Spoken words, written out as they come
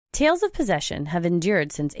Tales of possession have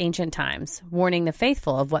endured since ancient times, warning the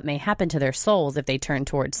faithful of what may happen to their souls if they turn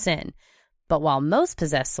towards sin. But while most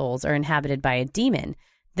possessed souls are inhabited by a demon,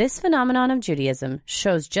 this phenomenon of Judaism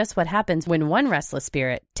shows just what happens when one restless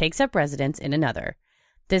spirit takes up residence in another.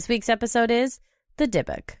 This week's episode is The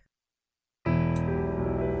Dybbuk.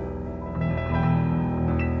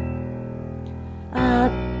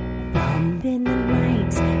 A bump in the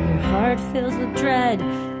night, your heart fills with dread.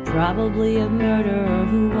 Probably a murderer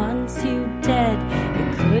who wants you dead.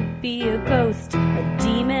 It could be a ghost, a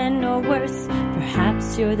demon, or worse.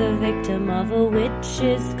 Perhaps you're the victim of a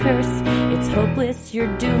witch's curse. It's hopeless,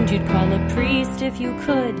 you're doomed. You'd call a priest if you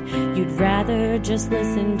could. You'd rather just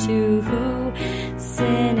listen to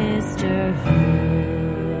Sinisterhood.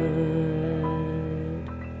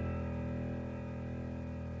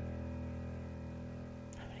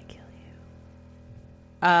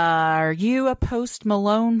 Are you a Post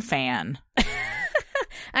Malone fan?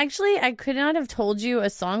 Actually, I could not have told you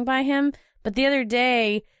a song by him, but the other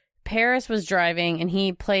day, Paris was driving and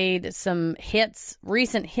he played some hits,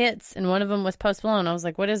 recent hits, and one of them was Post Malone. I was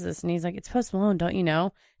like, what is this? And he's like, it's Post Malone, don't you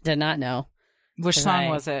know? Did not know. Which song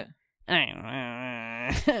was it?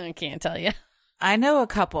 I can't tell you. I know a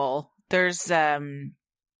couple. There's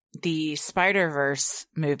the Spider-Verse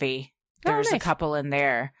movie. There's nice. A couple in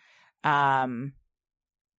there.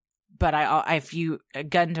 But if you a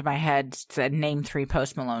gun to my head said name 3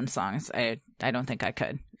 Post Malone songs, I don't think I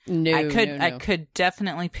could. No, I could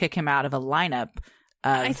definitely pick him out of a lineup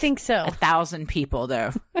of I think so. 1,000 people though.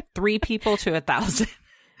 3 people to 1,000.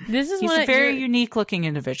 He's a very unique looking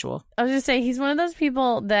individual. I was going to say, he's one of those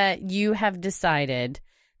people that you have decided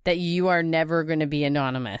that you are never going to be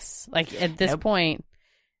anonymous. Like at this point,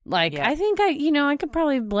 like I think I could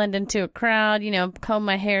probably blend into a crowd, comb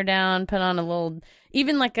my hair down, put on a little,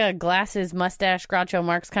 even like a glasses, mustache, Groucho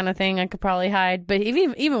Marx kind of thing. I could probably hide. But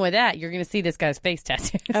even with that, you're going to see this guy's face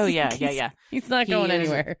tattoos. Oh, yeah. He's not going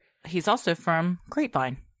anywhere. He's also from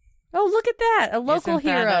Grapevine. Oh, look at that. A local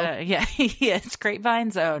hero. He is.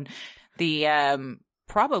 Grapevine's own. The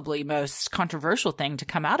probably most controversial thing to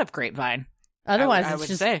come out of Grapevine. Otherwise, I it's would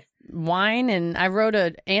just say. Wine. And I rode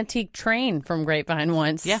an antique train from Grapevine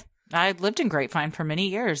once. Yeah. I lived in Grapevine for many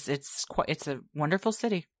years. It's a wonderful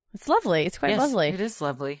city. It's lovely. It's quite lovely. It is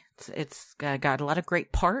lovely. It's got a lot of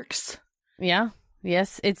great parks. Yeah.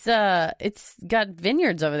 Yes. It's got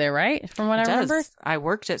vineyards over there, right? From what I remember. I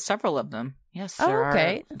worked at several of them. Yes.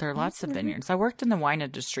 Okay. There are lots of vineyards. I worked in the wine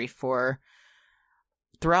industry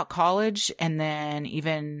throughout college, and then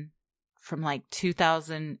even from like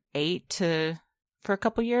 2008 for a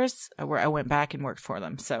couple years, where I went back and worked for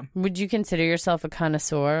them. So, would you consider yourself a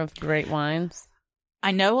connoisseur of great wines?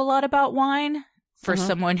 I know a lot about wine for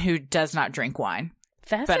someone who does not drink wine.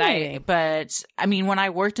 Fascinating. But I mean, when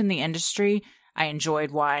I worked in the industry, I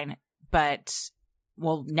enjoyed wine. But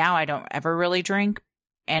now I don't ever really drink,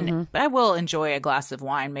 and I will enjoy a glass of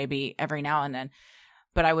wine maybe every now and then.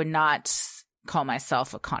 But I would not call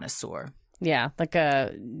myself a connoisseur. Yeah, like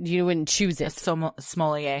you wouldn't choose it. A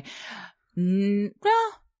sommelier.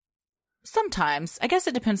 Well, sometimes. I guess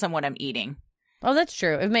it depends on what I'm eating. Oh, that's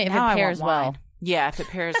true. If it pairs well. Yeah, if it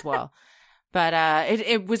pairs well. But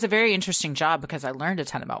it was a very interesting job because I learned a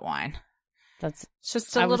ton about wine. That's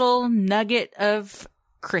just a little nugget of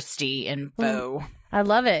Christie info. I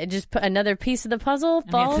love it. It just put another piece of the puzzle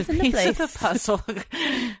falls into place. Piece of the puzzle.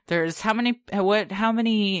 There's how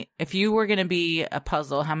many? If you were going to be a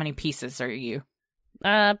puzzle, how many pieces are you?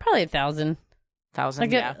 Probably 1,000.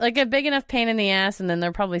 1,000, like a big enough pain in the ass, and then there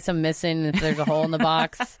are probably some missing if there's a hole in the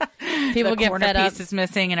box. People get fed up. The piece is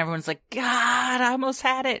missing, and everyone's like, God, I almost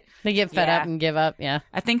had it. They get fed up and give up, yeah.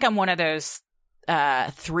 I think I'm one of those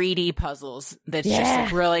 3D puzzles that's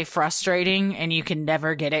just really frustrating, and you can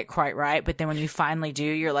never get it quite right. But then when you finally do,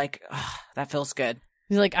 you're like, oh, that feels good.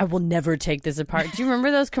 He's like, I will never take this apart. Do you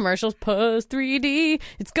remember those commercials? Puzz 3D,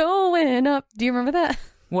 it's going up. Do you remember that?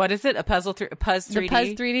 What is it? Puzz 3D? The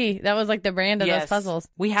Puzz 3D. That was like the brand of those puzzles.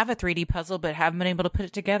 We have a 3D puzzle, but haven't been able to put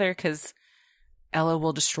it together because Ella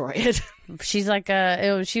will destroy it. She's like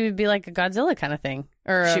she would be like a Godzilla kind of thing.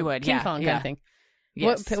 Or she would, King Kong kind of thing.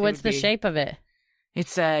 Yes, what's the shape of it?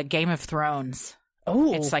 It's a Game of Thrones.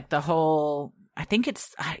 Oh. It's like the whole, I think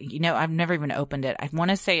it's, I've never even opened it. I want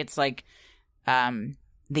to say it's like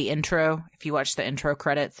the intro. If you watch the intro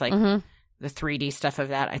credits, like the 3D stuff of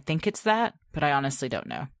that. I think it's that, but I honestly don't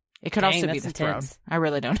know. It could also be the throne. I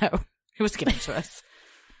really don't know. It was given to us.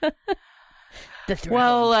 The throne.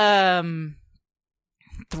 Well,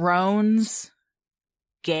 Thrones,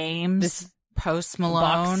 games, Post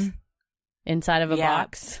Malone. Box. Inside of a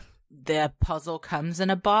box. The puzzle comes in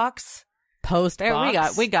a box. Post there,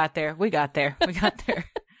 box. We got there.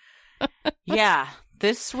 Yeah.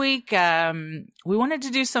 This week, we wanted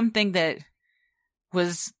to do something that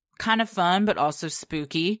was kind of fun, but also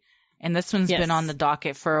spooky. And this one's been on the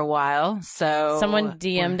docket for a while. So someone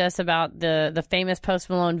DM'd us about the famous Post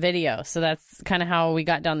Malone video. So that's kind of how we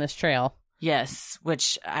got down this trail. Yes.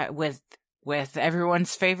 Which with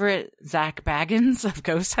everyone's favorite Zach Baggins of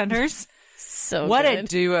Ghost Hunters. So what good. a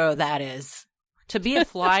duo that is. To be a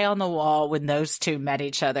fly on the wall when those two met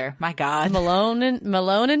each other. My God. Malone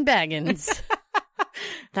and Baggins.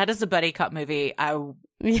 That is a buddy cop movie I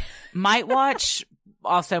might watch,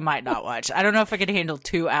 also might not watch. I don't know if I could handle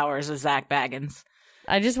 2 hours of Zach Baggins.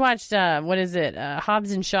 I just watched,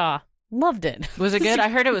 Hobbs and Shaw. Loved it. Was it good? I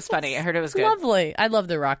heard it was funny. I heard it was good. Lovely. I love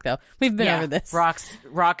The Rock, though. We've been over this.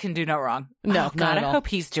 Rock can do no wrong. No, oh, God, I hope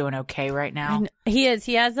he's doing okay right now. He is.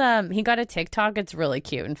 He has, he got a TikTok. It's really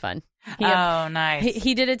cute and fun. Nice.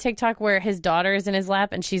 He did a TikTok where his daughter is in his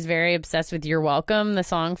lap and she's very obsessed with You're Welcome, the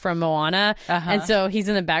song from Moana. And so he's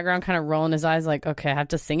in the background kind of rolling his eyes like, okay, I have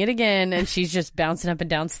to sing it again. And she's just bouncing up and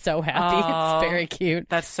down so happy. It's very cute.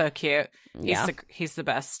 That's so cute. Yeah. He's the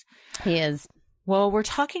best. He is. Well, we're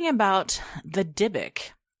talking about the Dybbuk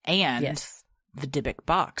and the Dybbuk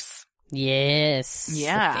Box. Yes.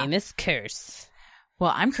 Yeah. The famous curse.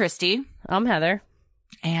 Well, I'm Christy. I'm Heather.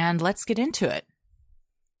 And let's get into it.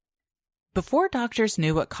 Before doctors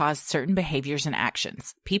knew what caused certain behaviors and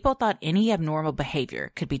actions, people thought any abnormal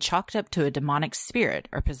behavior could be chalked up to a demonic spirit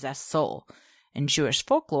or possessed soul. In Jewish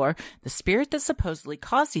folklore, the spirit that supposedly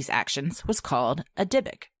caused these actions was called a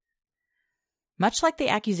Dybbuk. Much like the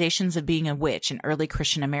accusations of being a witch in early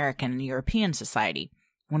Christian American and European society,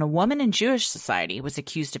 when a woman in Jewish society was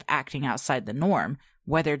accused of acting outside the norm,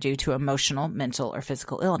 whether due to emotional, mental, or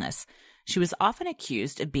physical illness, she was often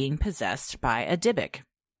accused of being possessed by a Dybbuk.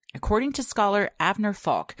 According to scholar Avner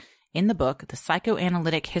Falk, in the book The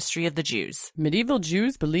Psychoanalytic History of the Jews, medieval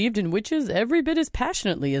Jews believed in witches every bit as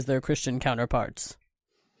passionately as their Christian counterparts.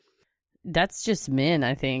 That's just men,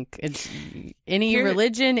 I think. It's any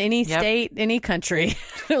religion, any state, any country.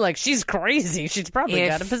 They're like, she's crazy. She's probably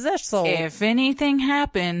got a possessed soul. If anything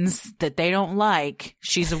happens that they don't like,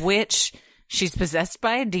 she's a witch, she's possessed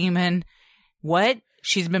by a demon. What?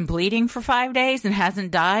 She's been bleeding for 5 days and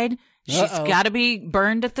hasn't died? She's got to be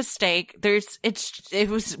burned at the stake. I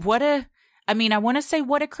want to say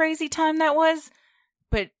what a crazy time that was,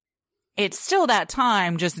 but it's still that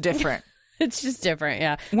time, just different. It's just different,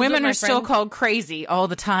 yeah. Women are still called crazy all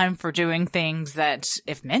the time for doing things that,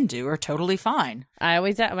 if men do, are totally fine.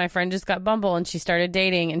 My friend just got Bumble and she started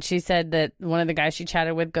dating, and she said that one of the guys she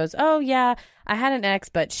chatted with goes, oh yeah, I had an ex,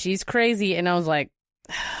 but she's crazy. And I was like,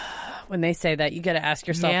 when they say that, you got to ask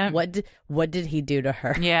yourself, what did he do to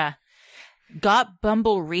her? Yeah. Got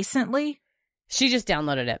Bumble recently? She just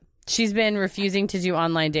downloaded it. She's been refusing to do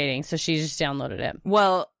online dating, so she just downloaded it.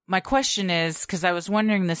 Well, my question is, because I was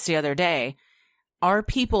wondering this the other day, are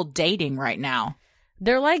people dating right now?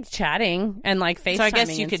 They're like chatting and like FaceTiming. So I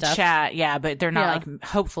guess you could stuff. chat, yeah, but they're not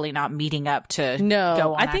hopefully not meeting up to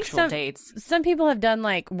go on actual dates. Some people have done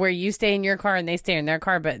like where you stay in your car and they stay in their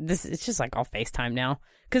car, but it's just like all FaceTime now.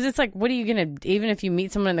 Because it's like, what are you going to, even if you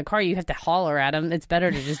meet someone in the car, you have to holler at them. It's better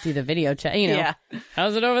to just do the video chat, Yeah.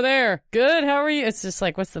 How's it over there? Good. How are you? It's just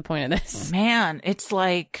like, what's the point of this? Man, it's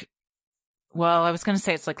like, well, I was going to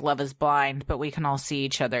say it's like Love is Blind, but we can all see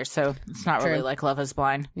each other. So it's not really like Love is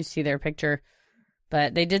Blind. You see their picture.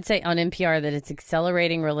 But they did say on NPR that it's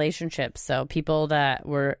accelerating relationships. So people that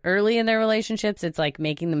were early in their relationships, it's like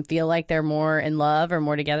making them feel like they're more in love or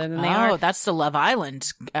more together than they are. Oh, that's the Love Island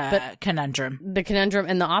conundrum. The conundrum.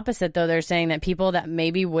 And the opposite, though, they're saying that people that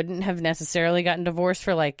maybe wouldn't have necessarily gotten divorced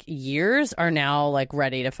for like years are now like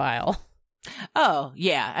ready to file. Oh,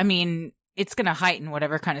 yeah. I mean, it's going to heighten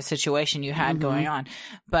whatever kind of situation you had going on.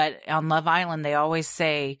 But on Love Island, they always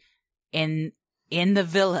say in the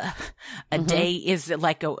villa, a day is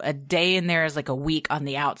like a day in there is like a week on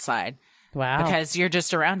the outside. Wow. Because you're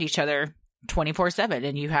just around each other 24/7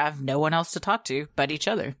 and you have no one else to talk to but each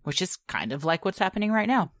other, which is kind of like what's happening right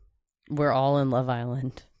now. We're all in Love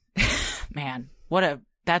Island. Man,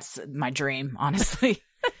 that's my dream, honestly.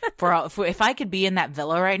 If I could be in that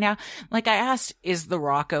villa right now, like I asked, is The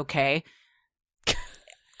Rock okay?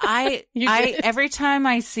 Every time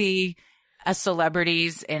I see a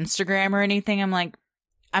celebrity's Instagram or anything, I'm like,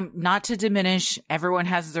 I'm not to diminish. Everyone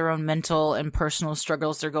has their own mental and personal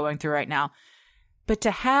struggles they're going through right now. But to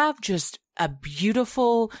have just a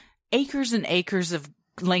beautiful acres and acres of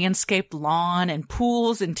landscaped lawn and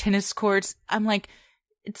pools and tennis courts, I'm like,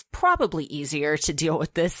 it's probably easier to deal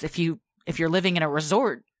with this if you're living in a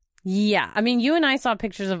resort. Yeah. I mean, you and I saw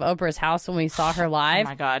pictures of Oprah's house when we saw her live. Oh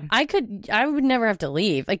my God. I would never have to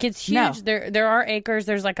leave. Like, it's huge. No. There are acres.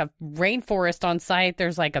 There's like a rainforest on site.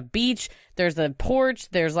 There's like a beach. There's a porch.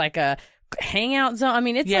 There's like a hangout zone. I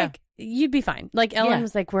mean, it's like, you'd be fine. Like, Ellen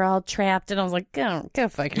was like, we're all trapped. And I was like, go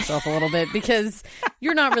fuck yourself a little bit, because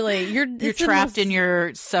you're not really, you're trapped in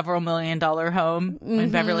your several $1 million home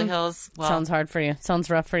in Beverly Hills. Well, sounds hard for you. Sounds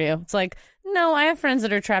rough for you. It's like, no, I have friends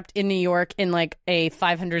that are trapped in New York in like a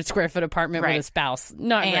 500 square foot apartment with a spouse.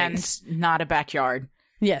 Not a backyard.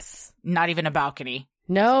 Yes. Not even a balcony.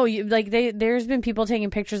 No, there's been people taking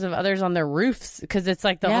pictures of others on their roofs because it's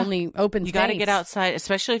like the only open space. You got to get outside,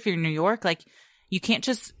 especially if you're in New York. Like, you can't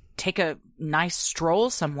just take a nice stroll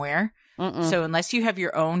somewhere. So unless you have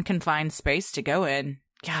your own confined space to go in,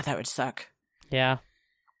 God, that would suck. Yeah.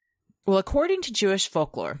 Well, according to Jewish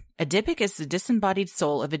folklore, a Dybbuk is the disembodied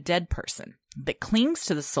soul of a dead person that clings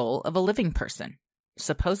to the soul of a living person.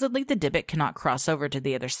 Supposedly, the Dybbuk cannot cross over to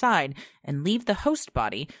the other side and leave the host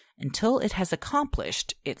body until it has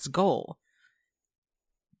accomplished its goal.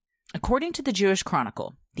 According to the Jewish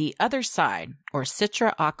Chronicle, the other side, or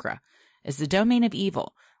Sitra Achra, is the domain of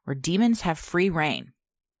evil, where demons have free reign.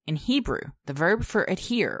 In Hebrew, the verb for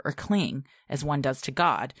adhere or cling, as one does to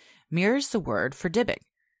God, mirrors the word for Dybbuk.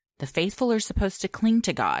 The faithful are supposed to cling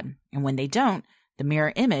to God, and when they don't, the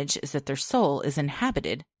mirror image is that their soul is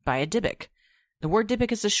inhabited by a Dybbuk. The word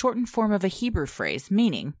Dybbuk is a shortened form of a Hebrew phrase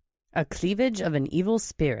meaning a cleavage of an evil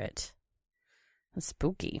spirit. That's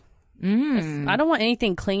spooky. I don't want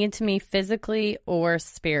anything clinging to me physically or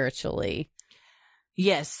spiritually.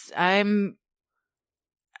 Yes,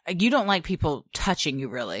 you don't like people touching you,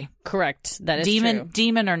 really. Correct. That is true.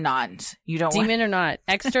 Demon or not. You don't or not.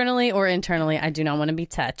 Externally or internally, I do not want to be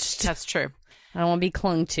touched. That's true. I don't want to be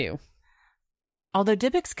clung to. Although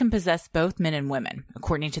Dybbuks can possess both men and women,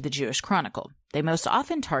 according to the Jewish Chronicle, they most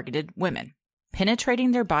often targeted women,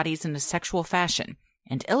 penetrating their bodies in a sexual fashion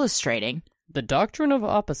and illustrating the doctrine of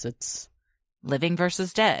opposites. Living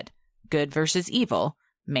versus dead, good versus evil,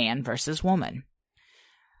 man versus woman.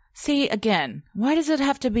 See, again, why does it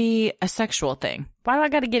have to be a sexual thing? Why do I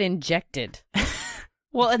got to get injected?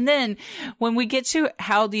 Well, and then when we get to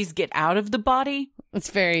how these get out of the body, it's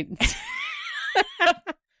very...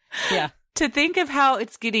 yeah. To think of how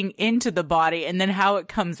it's getting into the body and then how it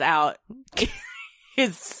comes out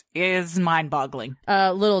is mind-boggling.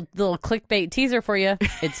 Little clickbait teaser for you.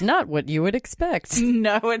 It's not what you would expect.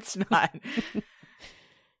 No, it's not.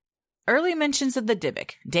 Early mentions of the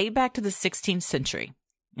Dybbuk date back to the 16th century.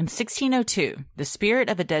 In 1602, the spirit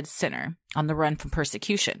of a dead sinner, on the run from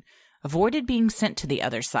persecution, avoided being sent to the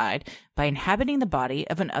other side by inhabiting the body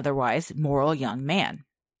of an otherwise moral young man.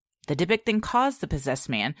 The Dybbuk then caused the possessed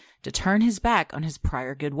man to turn his back on his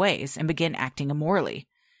prior good ways and begin acting immorally.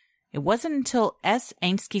 It wasn't until S.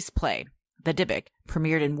 Ainski's play, The Dybbuk,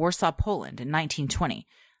 premiered in Warsaw, Poland in 1920,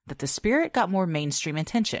 that the spirit got more mainstream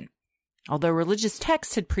attention. Although religious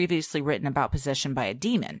texts had previously written about possession by a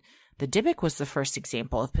demon, the Dybbuk was the first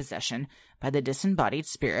example of possession by the disembodied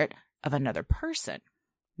spirit of another person.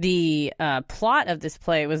 The plot of this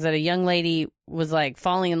play was that a young lady was like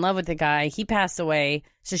falling in love with the guy. He passed away,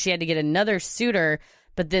 so she had to get another suitor.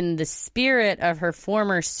 But then the spirit of her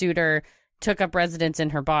former suitor took up residence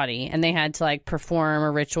in her body, and they had to like perform a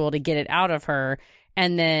ritual to get it out of her.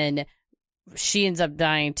 And then she ends up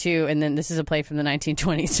dying too. And then this is a play from the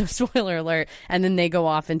 1920s, so spoiler alert. And then they go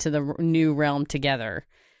off into the new realm together.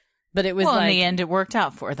 But it was in the end, it worked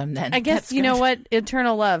out for them then. I guess, you know what?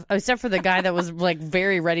 Eternal love. Except for the guy that was like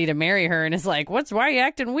very ready to marry her and is like, why are you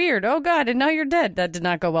acting weird? Oh, God, and now you're dead. That did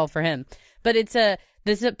not go well for him. But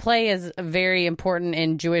this play is very important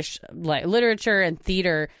in Jewish literature and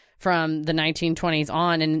theater from the 1920s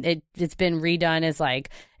on. And it's been redone as like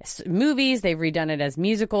movies. They've redone it as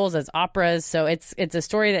musicals, as operas. So it's a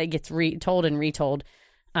story that gets told and retold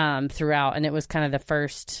throughout. And it was kind of the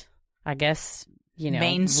first, I guess...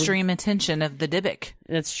 mainstream attention of the Dybbuk.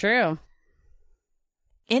 That's true.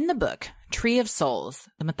 In the book, Tree of Souls,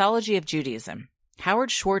 The Mythology of Judaism,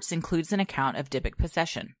 Howard Schwartz includes an account of Dybbuk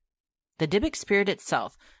possession. The Dybbuk spirit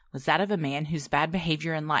itself was that of a man whose bad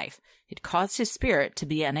behavior in life had caused his spirit to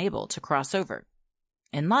be unable to cross over.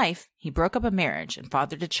 In life, he broke up a marriage and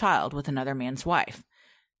fathered a child with another man's wife.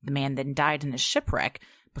 The man then died in a shipwreck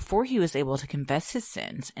before he was able to confess his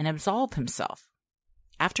sins and absolve himself.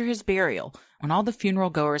 After his burial, when all the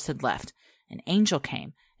funeral goers had left, an angel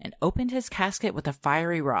came and opened his casket with a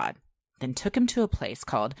fiery rod, then took him to a place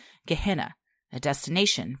called Gehenna, a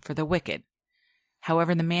destination for the wicked.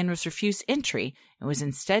 However, the man was refused entry and was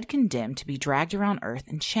instead condemned to be dragged around earth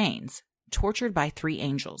in chains, tortured by 3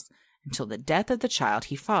 angels, until the death of the child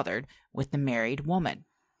he fathered with the married woman.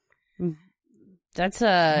 That's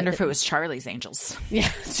I wonder if it was Charlie's Angels. Yeah,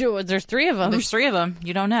 sure. There's 3 of them. There's 3 of them.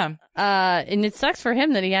 You don't know. And it sucks for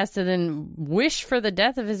him that he has to then wish for the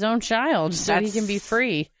death of his own child so he can be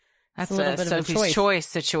free. That's a Sophie's choice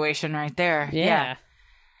situation right there. Yeah.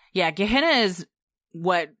 Yeah, Gehenna is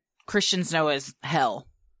what Christians know as hell.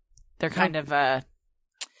 They're kind of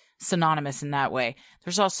synonymous in that way.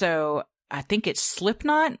 There's also, I think it's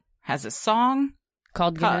Slipknot has a song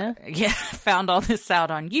called Gehenna. Yeah, found all this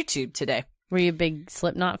out on YouTube today. Were you a big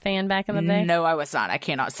Slipknot fan back in the day? No, I was not. I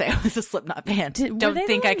cannot say I was a Slipknot fan. Don't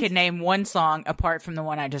think I could name one song apart from the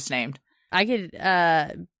one I just named. I could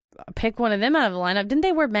pick one of them out of the lineup. Didn't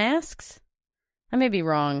they wear masks? I may be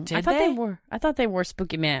wrong. I thought they wore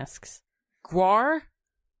spooky masks. Gwar?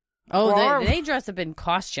 Oh, Gwar? They dress up in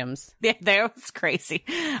costumes. Yeah, that was crazy.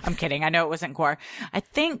 I'm kidding. I know it wasn't Gwar. I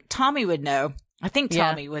think Tommy would know. I think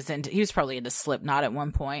Tommy he was probably into Slipknot at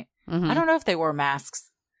one point. Mm-hmm. I don't know if they wore masks.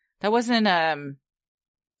 That wasn't,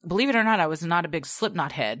 believe it or not, I was not a big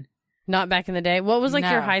Slipknot head. Not back in the day? What was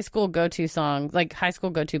your high school go-to song? Like high school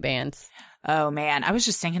go-to bands? Oh, man. I was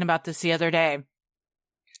just thinking about this the other day.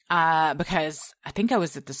 Because I think I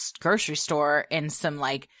was at the grocery store and some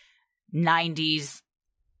like 90s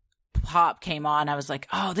pop came on. I was like,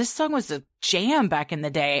 oh, this song was a jam back in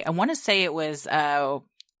the day. I want to say it was, oh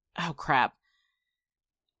crap.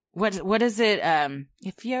 What is it?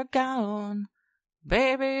 If you're gone,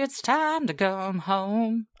 baby, it's time to come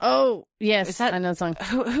home. Oh, yes. I know the song.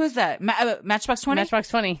 Who's that? Matchbox 20? Matchbox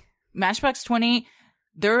 20. Matchbox 20.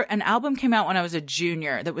 An album came out when I was a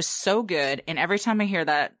junior that was so good. And every time I hear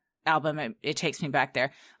that album, it takes me back there.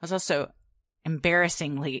 I was also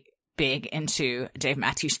embarrassingly big into Dave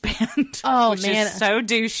Matthews Band. Oh, which man. is so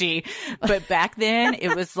douchey. But back then,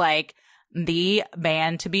 it was like the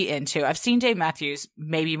band to be into. I've seen Dave Matthews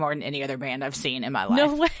maybe more than any other band I've seen in my life.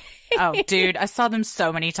 No way. Oh, dude, I saw them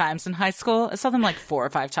so many times in high school. I saw them like 4 or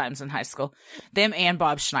 5 times in high school. Them and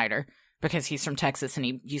Bob Schneider, because he's from Texas and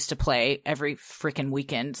he used to play every freaking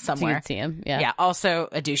weekend somewhere. To see him, yeah. Yeah, also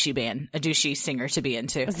a douchey band, a douchey singer to be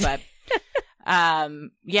into. But,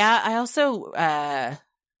 yeah, I also,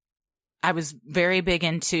 I was very big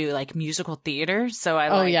into like musical theater. So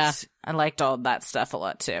I liked all that stuff a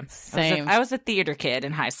lot too. Same. I was a theater kid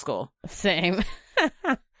in high school. Same.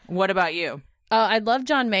 What about you? I love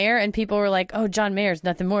John Mayer, and people were like, oh, John Mayer's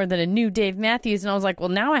nothing more than a new Dave Matthews. And I was like, well,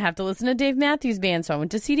 now I have to listen to Dave Matthews Band. So I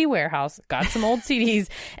went to CD Warehouse, got some old CDs,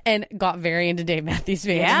 and got very into Dave Matthews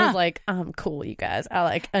Band. Yeah. I was like, cool, you guys. I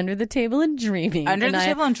like Under the Table and Dreaming. Under the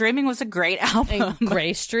Table and Dreaming was a great album.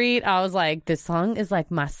 Gray Street, I was like, this song is like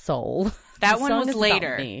my soul. That one was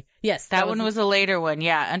later. Yes. That one was a later one.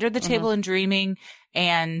 Yeah. Under the Table and Dreaming.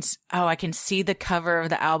 And, I can see the cover of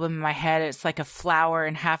the album in my head. It's like a flower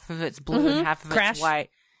and half of it's blue and half of Crash. it's white.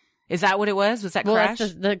 Is that what it was? Was that Crash?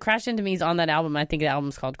 That's the Crash Into Me is on that album. I think the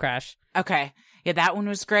album's called Crash. Okay. Yeah, that one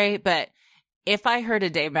was great. But if I heard a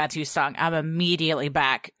Dave Matthews song, I'm immediately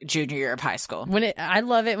back junior year of high school. I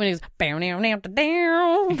love it when he goes, down.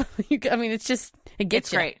 I mean, it's just, it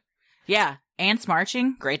gets great. Yeah. Ants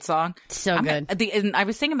Marching, great song. So good. And I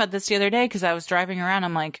was thinking about this the other day because I was driving around.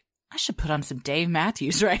 I'm like, I should put on some Dave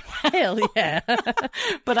Matthews right now. Hell yeah.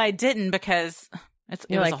 But I didn't because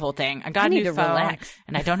it was a whole thing. I got a new phone relax.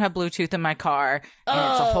 And I don't have Bluetooth in my car. And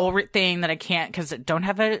it's a whole thing that I can't because I don't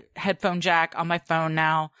have a headphone jack on my phone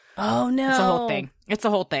now. Oh, no. It's a whole thing. It's a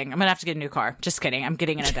whole thing. I'm going to have to get a new car. Just kidding. I'm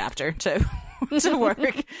getting an adapter to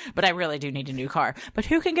work. But I really do need a new car. But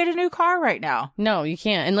who can get a new car right now? No, you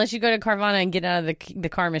can't. Unless you go to Carvana and get out of the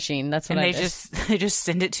car machine. That's what they just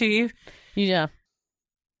send it to you? Yeah.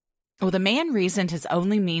 Well, the man reasoned his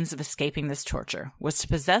only means of escaping this torture was to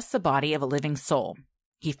possess the body of a living soul.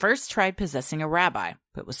 He first tried possessing a rabbi,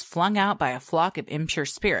 but was flung out by a flock of impure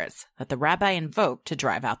spirits that the rabbi invoked to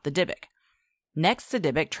drive out the Dybbuk. Next, the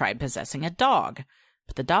Dybbuk tried possessing a dog,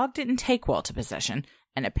 but the dog didn't take well to possession,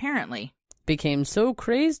 and apparently became so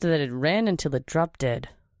crazed that it ran until it dropped dead.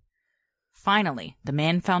 Finally, the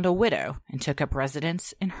man found a widow and took up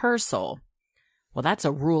residence in her soul. Well, that's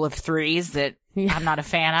a rule of threes that I'm not a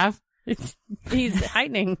fan of. He's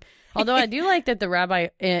heightening. Although I do like that the rabbi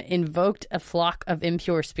invoked a flock of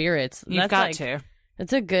impure spirits. You've got to.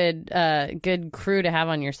 That's a good crew to have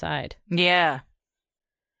on your side. Yeah.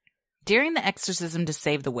 During the exorcism to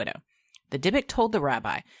save the widow, the Dybbuk told the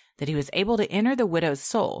rabbi that he was able to enter the widow's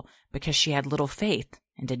soul because she had little faith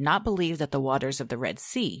and did not believe that the waters of the Red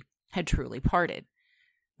Sea had truly parted.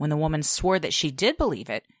 When the woman swore that she did believe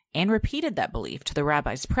it and repeated that belief to the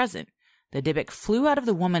rabbis present, the Dybbuk flew out of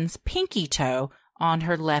the woman's pinky toe on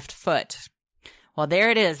her left foot. Well, there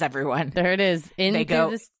it is, everyone. There it is. They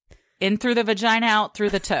go in through the vagina, out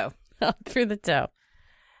through the toe. Out through the toe.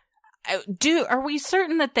 Are we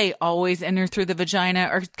certain that they always enter through the vagina,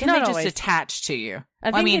 or can Not they just always. attach to you?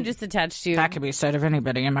 I think they just attach to you. That could be said of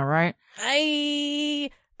anybody. Am I right?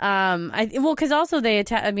 Well, because also they've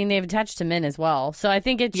attached to men as well. So I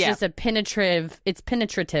think it's just it's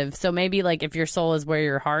penetrative. So maybe like if your soul is where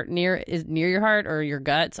your heart near your heart or your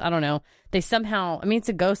guts, I don't know. They somehow, it's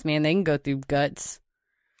a ghost, man. They can go through guts.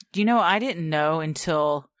 I didn't know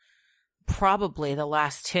until probably the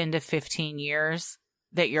last 10 to 15 years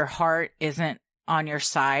that your heart isn't on your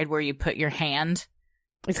side where you put your hand.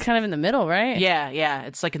 It's kind of in the middle, right? Yeah.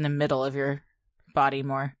 It's like in the middle of your body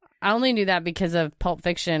more. I only knew that because of Pulp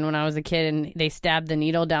Fiction when I was a kid and they stabbed the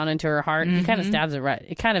needle down into her heart. He kind of stabs it right.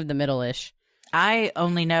 It kind of the middle-ish. I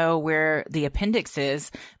only know where the appendix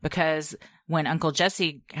is because when Uncle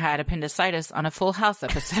Jesse had appendicitis on a Full House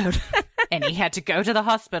episode and he had to go to the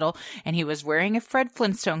hospital and he was wearing a Fred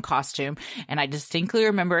Flintstone costume. And I distinctly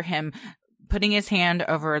remember him putting his hand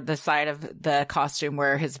over the side of the costume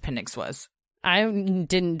where his appendix was. I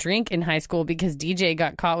didn't drink in high school because DJ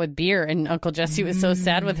got caught with beer and Uncle Jesse was so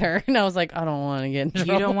sad with her. And I was like, I don't want to get in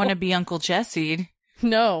trouble. You don't want to be Uncle Jesse.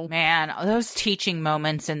 No. Man, those teaching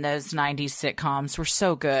moments in those 90s sitcoms were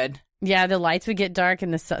so good. Yeah, the lights would get dark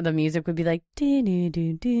and the music would be like,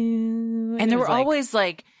 do-do-do-do. And there were always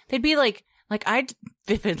like, they'd be like I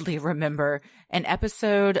vividly remember an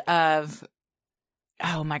episode of,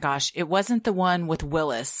 oh my gosh, it wasn't the one with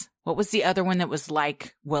Willis. What was the other one that was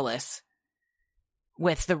like Willis?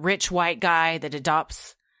 With the rich white guy that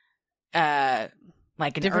adopts, like an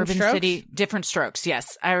Different urban Strokes? city. Different Strokes,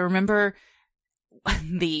 yes. I remember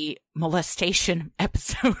the molestation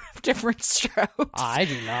episode of Different Strokes. I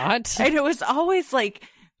do not. And it was always like,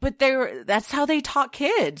 but that's how they taught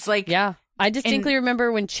kids. Like, Yeah. I distinctly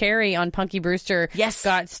remember when Cherry on Punky Brewster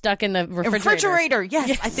got stuck in the refrigerator.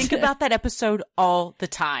 Yes. I think about that episode all the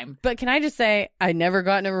time. But can I just say, I never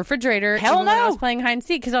got in a refrigerator Hell even when I no. was playing hide and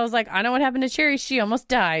seek because I was like, I know what happened to Cherry. She almost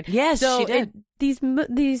died. Yes, so she did. These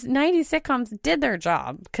 90s sitcoms did their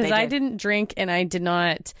job because They I did. didn't drink and I did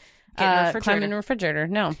not climb in a refrigerator.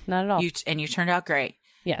 No, not at all. And you turned out great.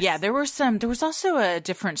 Yes. Yeah, there was also a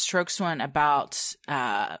Different Strokes one about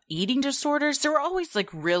eating disorders. There were always like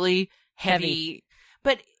really heavy.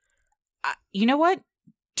 But you know what?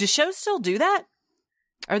 Do shows still do that?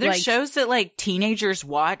 Are there shows that like teenagers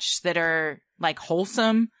watch that are like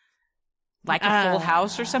wholesome, like a Full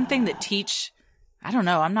House or something that teach? I don't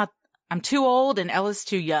know. I'm too old and Ella's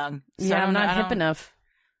too young. So Yeah, I'm not hip enough.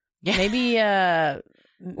 Yeah. Maybe,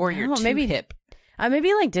 or you're too maybe hip.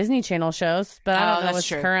 Maybe like Disney Channel shows, but I don't know that's what's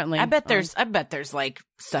true. currently. I bet there's like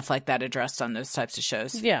stuff like that addressed on those types of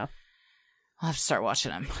shows. Yeah. I'll have to start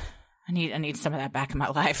watching them. I need some of that back in my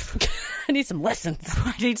life. I need some lessons.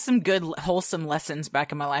 I need some good, wholesome lessons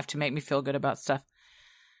back in my life to make me feel good about stuff.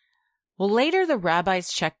 Well, later the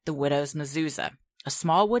rabbis checked the widow's mezuzah, a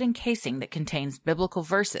small wooden casing that contains biblical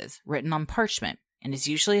verses written on parchment and is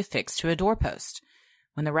usually affixed to a doorpost.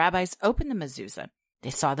 When the rabbis opened the mezuzah, they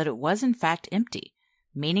saw that it was in fact empty,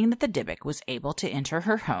 meaning that the Dybbuk was able to enter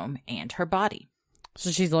her home and her body. So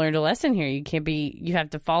she's learned a lesson here. You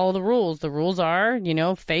have to follow the rules. The rules are,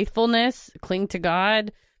 faithfulness, cling to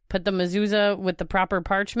God, put the mezuzah with the proper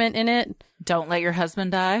parchment in it. Don't let your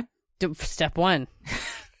husband die. Step one.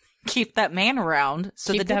 Keep that man around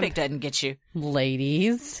so Keep the Dybbuk doesn't get you.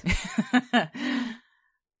 Ladies.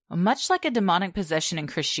 Much like a demonic possession in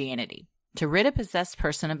Christianity, to rid a possessed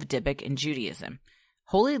person of a Dybbuk in Judaism,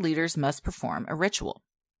 holy leaders must perform a ritual.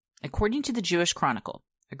 According to the Jewish Chronicle,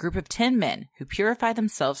 a group of 10 men who purify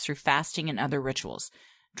themselves through fasting and other rituals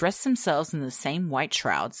dress themselves in the same white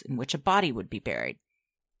shrouds in which a body would be buried.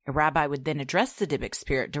 A rabbi would then address the Dybbuk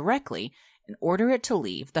spirit directly and order it to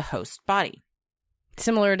leave the host body.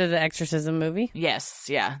 Similar to the exorcism movie. Yes,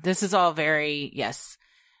 yeah. This is all very, yes.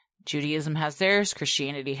 Judaism has theirs,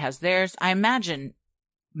 Christianity has theirs. I imagine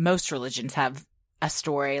most religions have a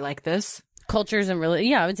story like this. Cultures and religion.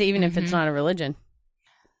 Yeah, I would say even if it's not a religion.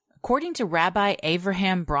 According to Rabbi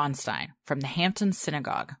Avraham Bronstein from the Hampton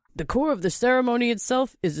Synagogue, the core of the ceremony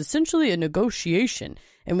itself is essentially a negotiation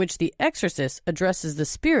in which the exorcist addresses the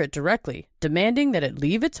spirit directly, demanding that it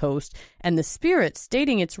leave its host, and the spirit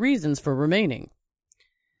stating its reasons for remaining.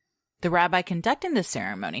 The rabbi conducting the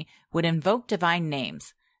ceremony would invoke divine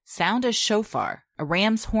names, sound a shofar, a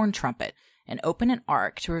ram's horn trumpet, and open an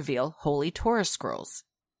ark to reveal holy Torah scrolls.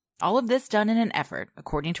 All of this done in an effort,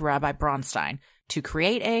 according to Rabbi Bronstein, to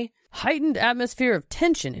create a heightened atmosphere of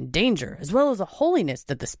tension and danger, as well as a holiness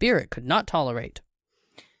that the spirit could not tolerate.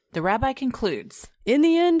 The rabbi concludes, in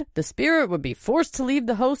the end, the spirit would be forced to leave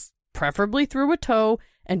the host, preferably through a toe,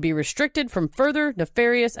 and be restricted from further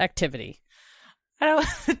nefarious activity.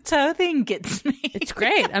 The toe thing gets me. It's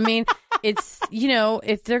great. I mean, it's,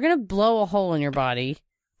 if they're going to blow a hole in your body,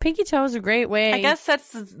 pinky toe is a great way. I guess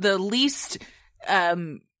that's the least,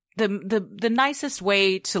 the nicest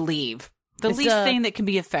way to leave. It's least thing that can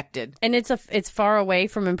be affected. And it's far away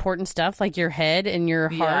from important stuff like your head and your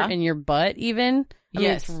heart and your butt even. I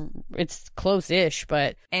mean, it's close-ish,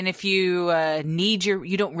 but... And if you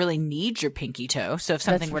you don't really need your pinky toe. So if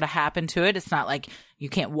something were to happen to it, it's not like you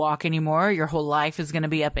can't walk anymore. Your whole life is going to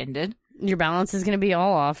be upended. Your balance is going to be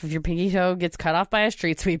all off if your pinky toe gets cut off by a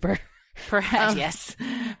street sweeper. Perhaps, yes.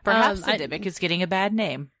 Perhaps the Dybbuk is getting a bad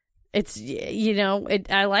name. It's,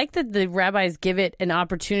 I like that the rabbis give it an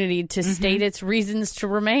opportunity to state its reasons to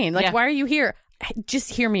remain. Like, why are you here? Just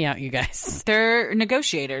hear me out, you guys. They're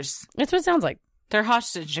negotiators. That's what it sounds like. They're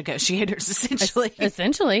hostage negotiators, essentially.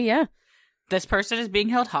 Essentially, yeah. This person is being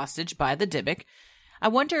held hostage by the Dybbuk. I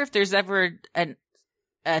wonder if there's ever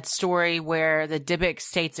a story where the Dybbuk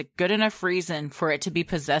states a good enough reason for it to be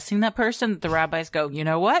possessing that person that the rabbis go, you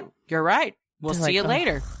know what? You're right. We'll see you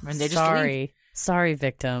later. And they just leave. Sorry,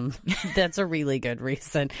 victim. That's a really good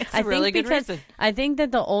reason. It's a really good reason. I think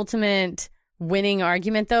that the ultimate winning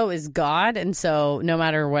argument, though, is God. And so no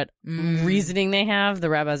matter what reasoning they have, the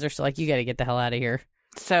rabbis are still like, you got to get the hell out of here.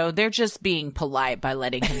 So they're just being polite by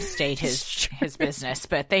letting him state his business.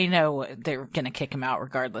 But they know they're going to kick him out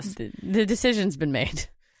regardless. The decision's been made.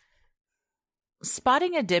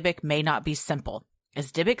 Spotting a Dybbuk may not be simple,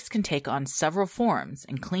 as Dybbuks can take on several forms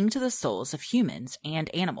and cling to the souls of humans and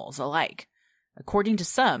animals alike. According to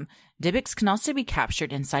some, Dybbuks can also be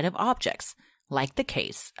captured inside of objects, like the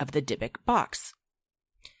case of the Dybbuk Box.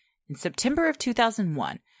 In September of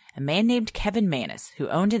 2001, a man named Kevin Manis, who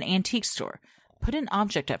owned an antique store, put an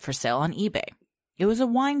object up for sale on eBay. It was a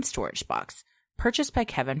wine storage box, purchased by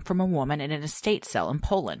Kevin from a woman at an estate sale in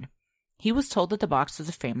Poland. He was told that the box was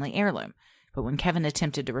a family heirloom, but when Kevin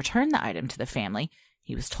attempted to return the item to the family,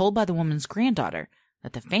 he was told by the woman's granddaughter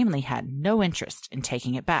that the family had no interest in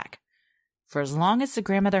taking it back. For as long as the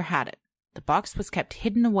grandmother had it, the box was kept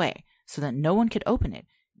hidden away so that no one could open it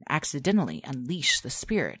and accidentally unleash the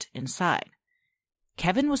spirit inside.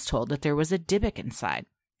 Kevin was told that there was a Dybbuk inside,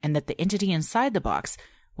 and that the entity inside the box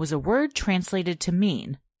was a word translated to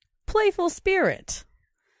mean playful spirit.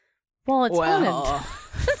 Well, it's haunted.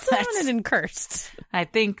 It's haunted and cursed. I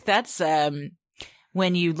think that's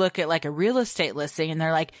when you look at like a real estate listing and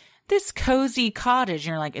they're like, this cozy cottage,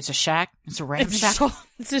 and you're like, it's a shack, it's a ramshackle.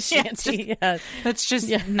 It's a shanty. That's just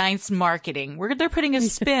nice marketing. They're putting a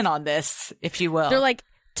spin on this, if you will. They're like,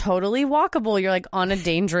 totally walkable. You're like on a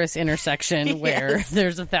dangerous intersection where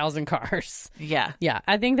there's 1,000 cars. Yeah. Yeah.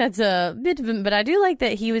 I think that's a bit of it, but I do like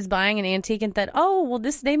that he was buying an antique and thought, oh, well,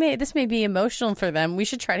 this may be emotional for them. We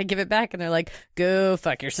should try to give it back. And they're like, go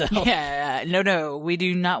fuck yourself. Yeah. No, we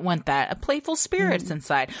do not want that. A playful spirit's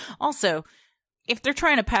inside. Also, if they're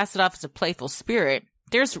trying to pass it off as a playful spirit,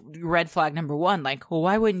 there's red flag number one. Like, well,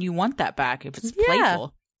 why wouldn't you want that back if it's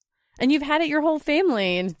playful? And you've had it your whole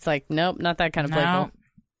family. And it's like, nope, not that kind of playful.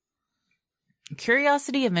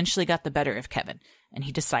 Curiosity eventually got the better of Kevin, and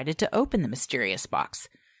he decided to open the mysterious box.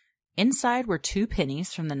 Inside were 2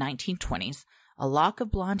 pennies from the 1920s, a lock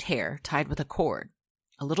of blonde hair tied with a cord,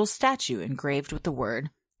 a little statue engraved with the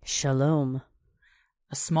word Shalom,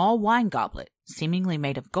 a small wine goblet seemingly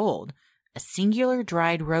made of gold, a singular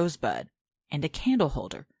dried rosebud, and a candle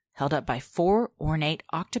holder held up by 4 ornate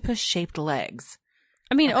octopus-shaped legs.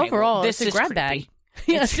 I mean, overall, this is a grab bag.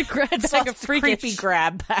 Yeah, it's like a creepy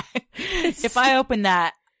grab bag. If I open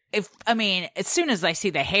that, as soon as I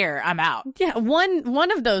see the hair, I'm out. Yeah,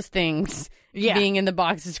 one of those things being in the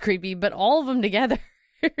box is creepy, but all of them together.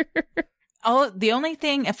 The only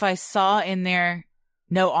thing if I saw in there,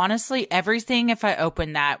 no, honestly, everything if I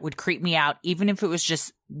opened that would creep me out, even if it was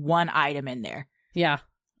just one item in there. Yeah.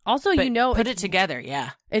 Also, but put it together,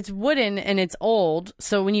 it's wooden and it's old,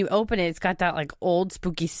 so when you open it, it's got that like old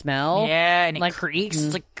spooky smell. Yeah, and it creaks.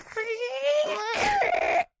 It's like,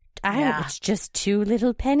 it's just 2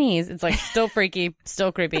 little pennies. It's like still freaky,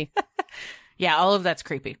 still creepy. Yeah, all of that's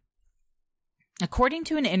creepy. According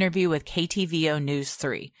to an interview with KTVO News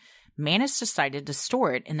 3, Manis decided to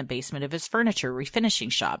store it in the basement of his furniture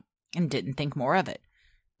refinishing shop and didn't think more of it.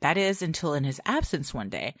 That is, until in his absence one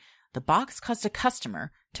day, the box caused a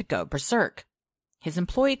customer to go berserk. His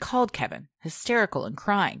employee called Kevin, hysterical and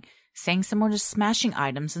crying, saying someone was smashing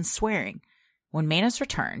items and swearing. When Manis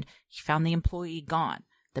returned, he found the employee gone,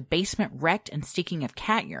 the basement wrecked and stinking of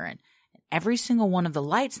cat urine, and every single one of the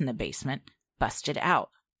lights in the basement busted out.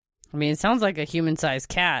 I mean, it sounds like a human-sized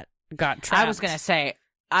cat got trapped. I was going to say,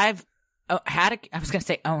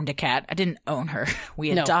 owned a cat. I didn't own her.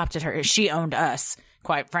 We adopted her. She owned us,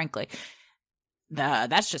 quite frankly.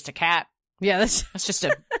 that's just a cat. Yeah, that's just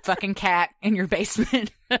a fucking cat in your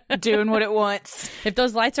basement doing what it wants. If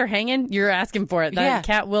those lights are hanging, you're asking for it. That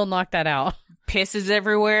cat will knock that out. Pisses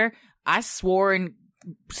everywhere. I swore and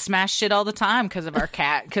smashed shit all the time because of our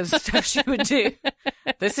cat, because stuff she would do.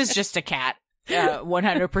 This is just a cat.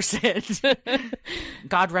 100%.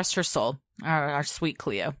 God rest her soul. Our sweet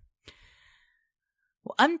Cleo.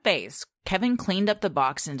 Well, unfazed, Kevin cleaned up the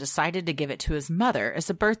box and decided to give it to his mother as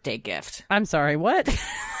a birthday gift. I'm sorry, what?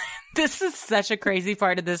 This is such a crazy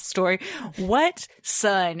part of this story. What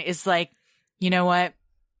son is like, you know what?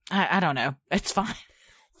 I don't know. It's fine.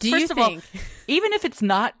 First of all, even if it's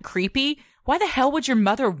not creepy, why the hell would your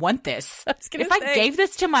mother want this? If I gave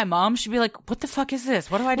this to my mom, she'd be like, what the fuck is this?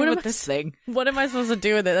 What do I do with this thing? What am I supposed to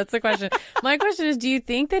do with it? That's the question. My question is, do you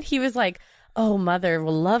think that he was like, oh, mother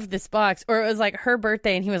will love this box? Or it was like her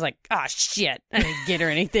birthday and he was like, oh, shit, I didn't get her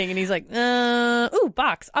anything. And he's like, ooh,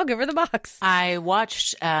 box. I'll give her the box. I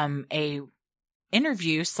watched a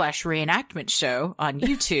interview / reenactment show on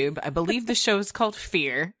YouTube. I believe the show is called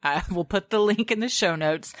Fear. I will put the link in the show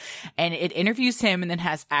notes. And it interviews him and then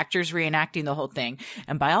has actors reenacting the whole thing.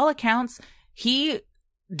 And by all accounts, he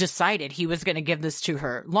decided he was going to give this to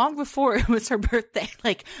her long before it was her birthday.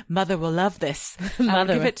 Like, mother will love this. I'll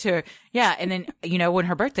give it to her. Yeah. And then, you know, when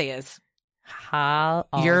her birthday is.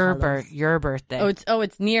 Your birthday.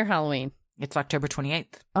 It's near Halloween. It's October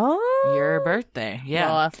 28th. Oh. Your birthday. Yeah.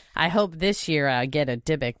 Well, I hope this year I get a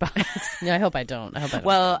Dybbuk box. No, I hope I don't.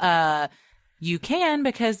 Well, you can,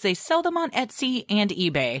 because they sell them on Etsy and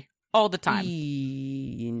eBay all the time.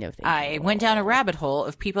 No, thank you. I went down a rabbit hole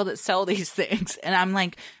of people that sell these things. And I'm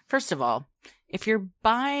like, first of all, if you're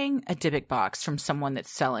buying a Dybbuk box from someone that's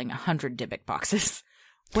selling 100 Dybbuk boxes,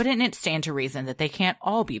 wouldn't it stand to reason that they can't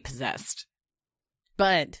all be possessed?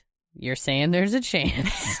 But you're saying there's a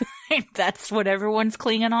chance. That's what everyone's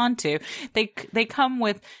clinging on to. They come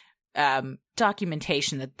with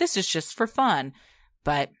documentation that this is just for fun.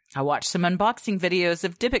 But I watched some unboxing videos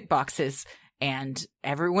of Dybbuk boxes, and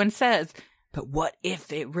everyone says, but what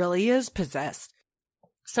if it really is possessed?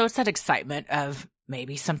 So it's that excitement of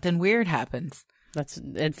maybe something weird happens.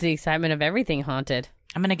 It's the excitement of everything haunted.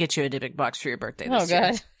 I'm going to get you a Dybbuk box for your birthday this year.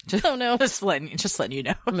 Oh, God. Oh, no. Just letting you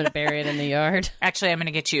know. I'm going to bury it in the yard. Actually, I'm going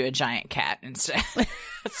to get you a giant cat instead.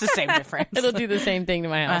 It's the same difference. It'll do the same thing to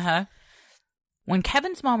my house. Uh-huh. When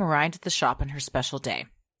Kevin's mom arrived at the shop on her special day,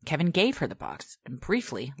 Kevin gave her the box and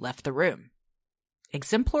briefly left the room.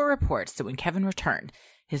 Exemplar reports that when Kevin returned,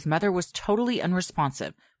 his mother was totally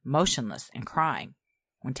unresponsive, motionless, and crying.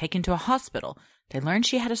 When taken to a hospital, they learned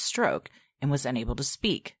she had a stroke and was unable to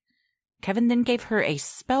speak. Kevin then gave her a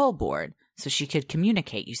spell board so she could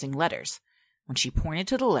communicate using letters. When she pointed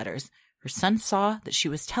to the letters, her son saw that she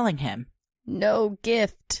was telling him, no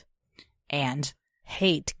gift. And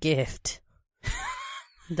hate gift.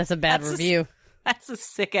 That's a bad review. That's a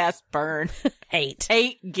sick-ass burn. Hate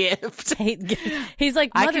gift. Hate gift. He's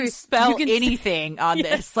like, mother, I can spell anything on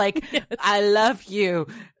this. Like, yes. I love you.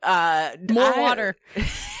 More water.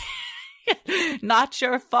 Not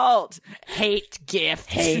your fault. Hate gift.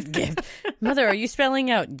 Hate gift. Mother, are you spelling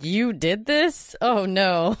out you did this? Oh,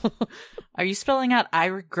 no. Are you spelling out I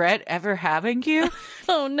regret ever having you?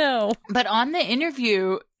 Oh, no. But on the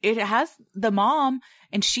interview, it has the mom,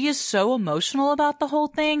 and she is so emotional about the whole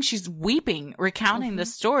thing. She's weeping, recounting the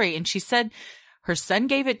story. And she said her son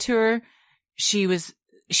gave it to her. She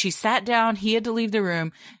sat down. He had to leave the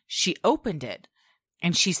room. She opened it,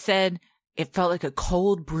 and she said it felt like a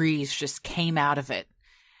cold breeze just came out of it.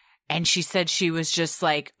 And she said she was just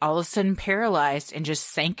like all of a sudden paralyzed and just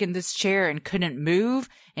sank in this chair and couldn't move.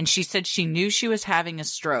 And she said she knew she was having a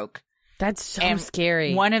stroke. That's so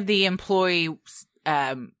scary. One of the employees,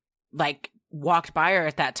 walked by her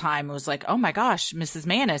at that time and was like, oh my gosh, Mrs.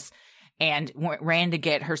 Manis, and ran to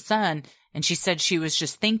get her son. And she said she was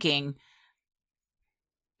just thinking,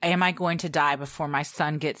 am I going to die before my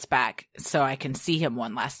son gets back so I can see him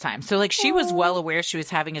one last time? So she was well aware she was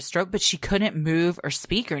having a stroke, but she couldn't move or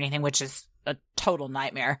speak or anything, which is a total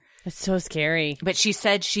nightmare. It's so scary. But she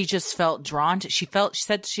said she just felt drawn to, she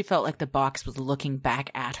said she felt like the box was looking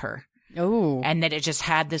back at her. Oh. And that it just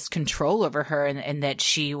had this control over her, and that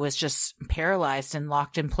she was just paralyzed and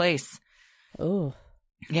locked in place. Oh.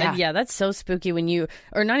 Yeah. Yeah, that's so spooky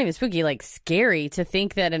or not even spooky, scary to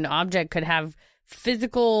think that an object could have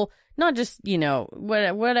physical, not just,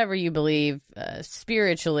 whatever you believe,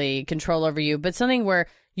 spiritually control over you, but something where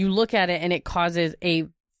you look at it and it causes a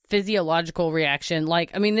physiological reaction.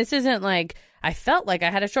 This isn't I felt like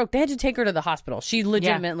I had a stroke. They had to take her to the hospital. She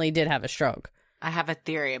legitimately did have a stroke. I have a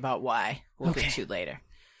theory about why. We'll get to later.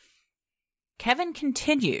 Kevin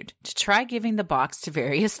continued to try giving the box to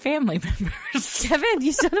various family members. Kevin,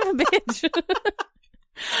 you son of a bitch.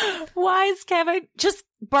 Why is Kevin just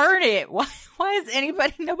burn it? Why is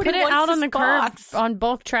nobody put it wants out on this the box? curb on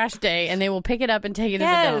bulk trash day, and they will pick it up and take it to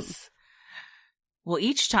the dump. Well,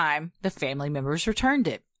 each time the family members returned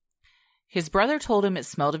it. His brother told him it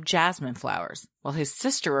smelled of jasmine flowers, while his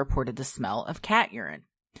sister reported the smell of cat urine.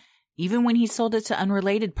 Even when he sold it to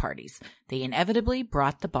unrelated parties, they inevitably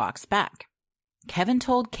brought the box back. Kevin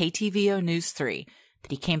told KTVO News 3 that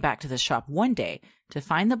he came back to the shop one day to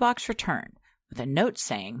find the box returned with a note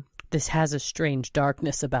saying, "This has a strange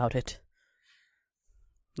darkness about it."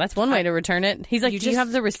 That's one way to return it. He's like, do you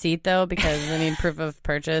have the receipt, though? Because I need proof of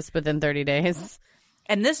purchase within 30 days.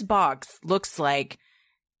 And this box looks like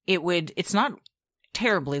it's not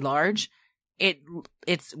terribly large. It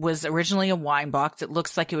was originally a wine box. It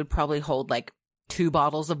looks like it would probably hold like 2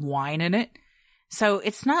 bottles of wine in it. So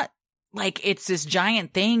it's not like it's this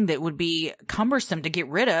giant thing that would be cumbersome to get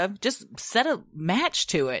rid of. Just set a match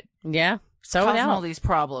to it. Yeah. So causing all these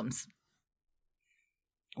problems.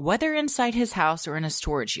 Whether inside his house or in a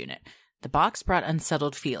storage unit, the box brought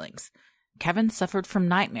unsettled feelings. Kevin suffered from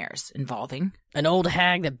nightmares involving an old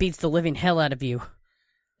hag that beats the living hell out of you,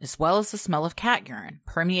 as well as the smell of cat urine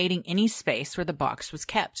permeating any space where the box was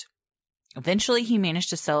kept. Eventually, he managed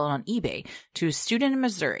to sell it on eBay to a student in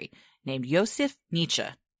Missouri named Yosef Nietzsche.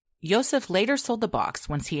 Yosef later sold the box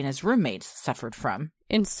once he and his roommates suffered from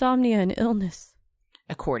insomnia and illness,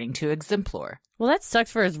 according to Exemplar. Well, that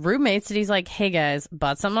sucks for his roommates that he's like, hey guys,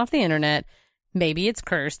 bought something off the internet. Maybe it's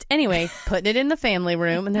cursed. Anyway, putting it in the family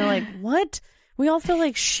room. And they're like, what? We all feel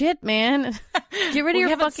like shit, man. Get rid of your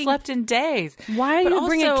haven't fucking... slept in days. Why are you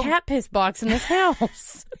bringing a cat piss box in this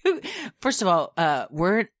house? First of all,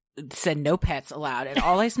 we're said no pets allowed, and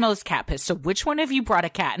all I smell is cat piss. So which one of you brought a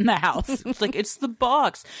cat in the house? It's like, it's the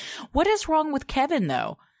box. What is wrong with Kevin,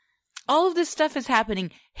 though? All of this stuff is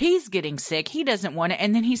happening. He's getting sick. He doesn't want it.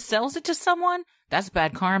 And then he sells it to someone. That's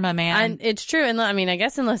bad karma, man. And it's true. And I mean, I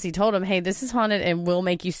guess unless he told him, hey, this is haunted and will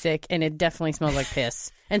make you sick. And it definitely smells like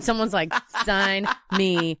piss. And someone's like, sign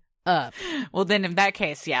me up. Well, then in that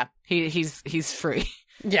case, yeah, he's free.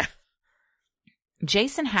 Yeah.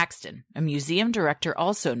 Jason Haxton, a museum director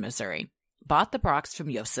also in Missouri, bought the box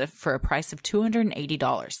from Yosef for a price of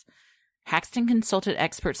 $280. Haxton consulted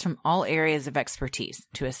experts from all areas of expertise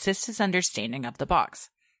to assist his understanding of the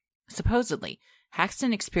box. Supposedly,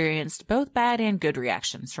 Haxton experienced both bad and good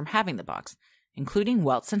reactions from having the box, including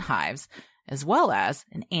welts and hives, as well as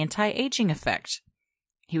an anti-aging effect.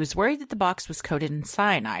 He was worried that the box was coated in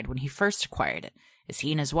cyanide when he first acquired it, as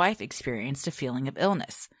he and his wife experienced a feeling of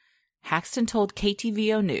illness. Haxton told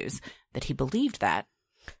KTVO News that he believed that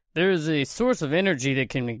there is a source of energy that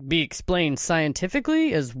can be explained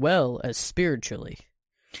scientifically as well as spiritually.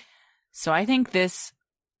 So I think this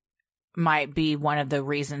might be one of the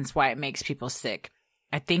reasons why it makes people sick.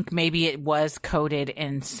 I think maybe it was coated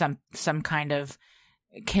in some kind of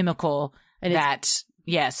chemical and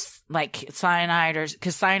yes, like cyanide, or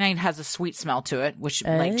because cyanide has a sweet smell to it, which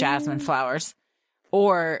like jasmine flowers,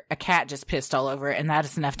 or a cat just pissed all over it, and that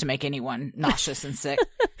is enough to make anyone nauseous and sick.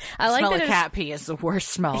 I like smell that of cat pee is the worst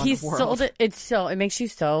smell in the world. Sold it. It makes you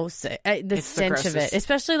so sick. The stench of it,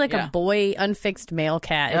 especially like a boy unfixed male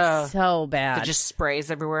cat. It's so bad. It just sprays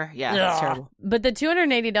everywhere. Yeah, it's terrible. But the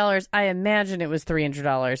 $280, I imagine it was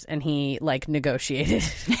 $300, and he like negotiated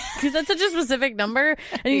because that's such a specific number.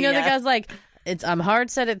 And you know, the guy's like, I'm hard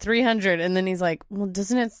set at 300, and then he's like, well,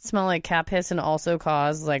 doesn't it smell like cat piss and also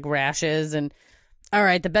cause like rashes? And all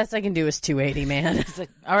right, the best I can do is $280, man. It's like,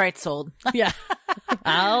 all right, sold. Yeah,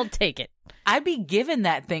 I'll take it. I'd be giving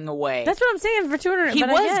that thing away. That's what I'm saying, for $200. He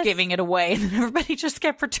was giving it away, and everybody just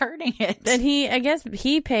kept returning it. And I guess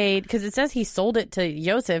he paid, because it says he sold it to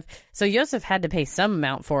Yosef, so Yosef had to pay some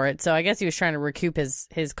amount for it. So I guess he was trying to recoup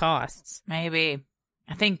his costs. Maybe.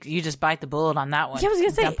 I think you just bite the bullet on that one. Yeah, I was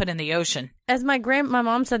gonna say, dump it in the ocean. As my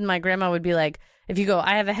mom said, my grandma would be like, if you go,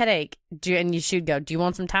 I have a headache, and she'd go, do you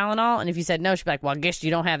want some Tylenol? And if you said no, she'd be like, well, I guess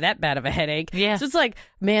you don't have that bad of a headache. Yeah. So it's like,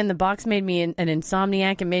 man, the box made me an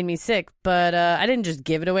insomniac and made me sick, but I didn't just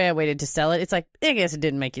give it away. I waited to sell it. It's like, I guess it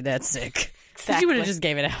didn't make you that sick. Exactly. You would have just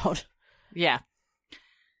gave it out. Yeah.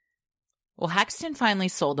 Well, Haxton finally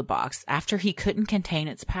sold the box after he couldn't contain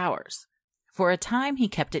its powers. For a time, he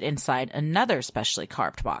kept it inside another specially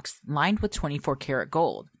carved box, lined with 24-karat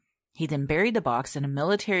gold. He then buried the box in a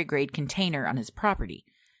military-grade container on his property,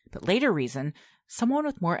 but later reasoned someone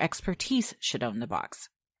with more expertise should own the box.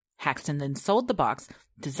 Haxton then sold the box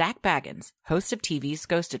to Zach Baggins, host of TV's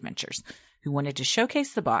Ghost Adventures, who wanted to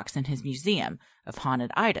showcase the box in his museum of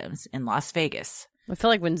haunted items in Las Vegas. I feel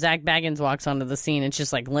like when Zach Baggins walks onto the scene, it's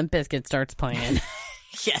just like Limp Bizkit starts playing.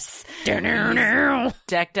 Yes.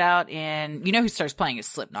 Decked out in... You know who starts playing is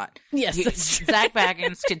Slipknot. Yes, that's true. Zach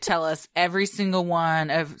Baggins could tell us every single one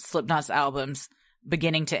of Slipknot's albums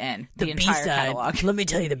beginning to end. The entire B-side. catalog. Let me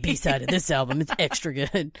tell you the B-side of this album. It's extra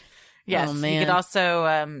good. Yes. Oh, man. He could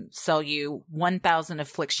also sell you 1,000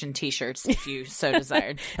 Affliction t-shirts if you so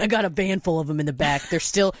desired. I got a van full of them in the back. They're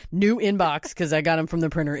still new in box because I got them from the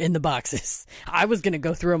printer in the boxes. I was going to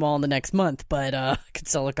go through them all in the next month, but I could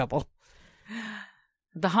sell a couple.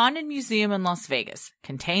 The Haunted Museum in Las Vegas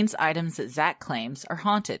contains items that Zach claims are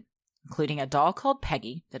haunted, including a doll called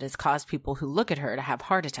Peggy that has caused people who look at her to have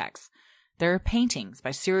heart attacks. There are paintings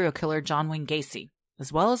by serial killer John Wayne Gacy,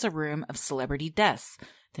 as well as a room of celebrity deaths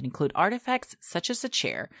that include artifacts such as a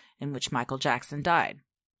chair in which Michael Jackson died.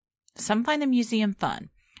 Some find the museum fun,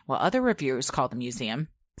 while other reviewers call the museum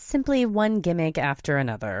simply one gimmick after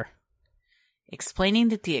another, explaining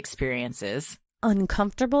that the experience is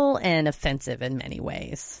uncomfortable and offensive in many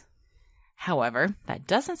ways. However, that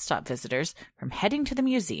doesn't stop visitors from heading to the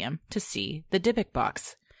museum to see the Dybbuk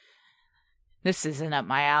Box. This isn't up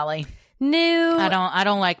my alley. No. I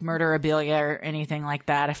don't like murderabilia or anything like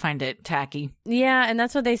that. I find it tacky. Yeah, and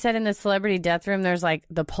that's what they said in the celebrity death room. There's like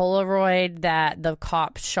the Polaroid that the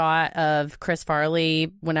cop shot of Chris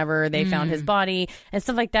Farley whenever they found his body and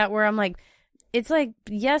stuff like that, where I'm like, it's like,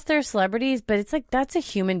 yes, they're celebrities, but it's like, that's a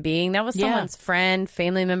human being. That was someone's friend,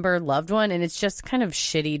 family member, loved one, and it's just kind of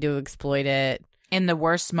shitty to exploit it. In the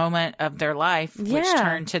worst moment of their life, which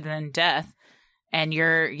turned to then death. And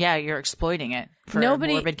you're exploiting it for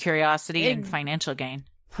morbid curiosity and financial gain.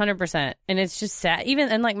 100%. And it's just sad.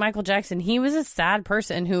 And like Michael Jackson, he was a sad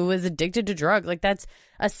person who was addicted to drugs. Like, that's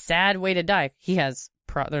a sad way to die. He has,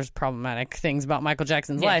 there's problematic things about Michael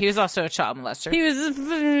Jackson's life. He was also a child molester. He was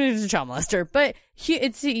a child molester. But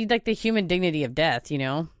it's like the human dignity of death, you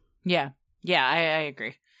know? Yeah. Yeah, I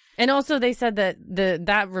agree. And also they said that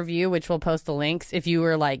that review, which we'll post the links, if you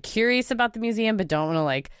were like curious about the museum but don't want to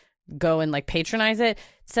like go and like patronize it,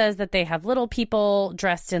 says that they have little people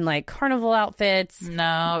dressed in like carnival outfits.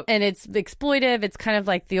 No. And it's exploitive. It's kind of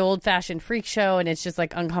like the old fashioned freak show, and it's just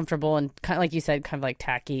like uncomfortable and kind of, like you said, kind of like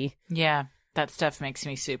tacky. Yeah. That stuff makes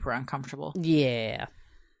me super uncomfortable. Yeah.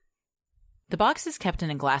 The box is kept in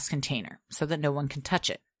a glass container so that no one can touch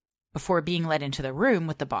it. Before being let into the room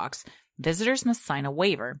with the box, visitors must sign a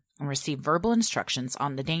waiver and receive verbal instructions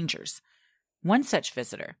on the dangers. One such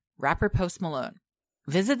visitor, rapper Post Malone,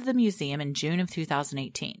 visited the museum in June of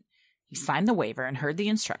 2018. He signed the waiver and heard the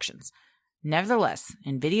instructions. Nevertheless,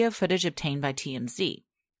 in video footage obtained by TMZ,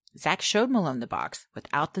 Zach showed Malone the box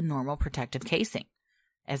without the normal protective casing.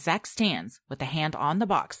 As Zach stands with a hand on the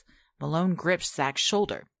box, Malone grips Zach's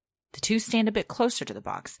shoulder. The two stand a bit closer to the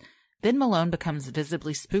box. Then Malone becomes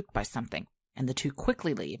visibly spooked by something, and the two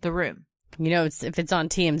quickly leave the room. You know, if it's on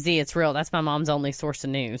TMZ, it's real. That's my mom's only source of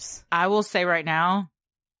news. I will say right now,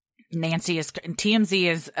 TMZ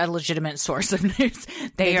is a legitimate source of news.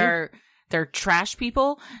 They're trash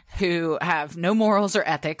people who have no morals or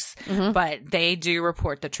ethics, but they do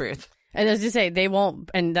report the truth. And as you say, they won't.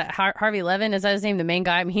 And Harvey Levin, is that his name? The main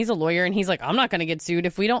guy. I mean, he's a lawyer, and he's like, I'm not going to get sued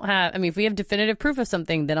if we don't have. I mean, if we have definitive proof of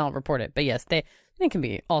something, then I'll report it. But yes, they can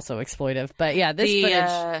be also exploitive. But yeah, this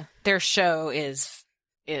footage, their show is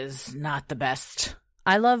not the best.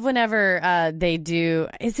 I love whenever they do.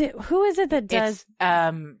 Who is it that does?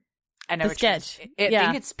 I know the sketch. I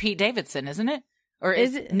think it's Pete Davidson, isn't it? Or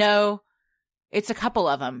is it? No, it's a couple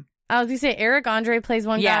of them. I was gonna say Eric Andre plays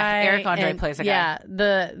one guy. Yeah, Eric Andre plays a guy. Yeah,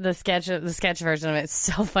 the sketch version of it is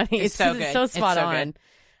so funny. It's so good. It's so spot on. Good.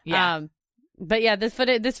 Yeah. But yeah, this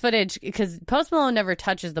footage, because Post Malone never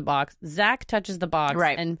touches the box. Zach touches the box,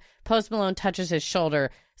 right, and Post Malone touches his shoulder.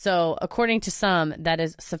 So according to some, that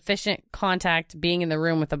is sufficient contact being in the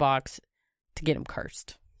room with the box to get him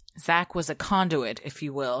cursed. Zach was a conduit, if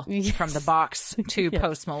you will, from the box to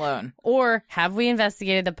Post Malone. Or have we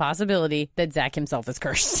investigated the possibility that Zach himself is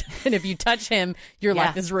cursed? And if you touch him, your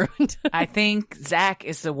life is ruined. I think Zach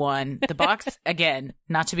is the one. The box, again,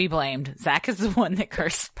 not to be blamed. Zach is the one that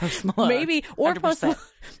cursed Post Malone. Maybe. Or Post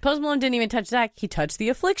Malone didn't even touch Zach. He touched the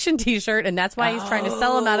Affliction t-shirt, and that's why he's trying to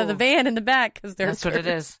sell him out of the van in the back. Because that's what it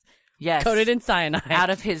is. Yes. Coated in cyanide. Out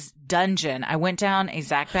of his dungeon. I went down a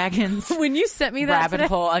Zach Baggins when you sent me that rabbit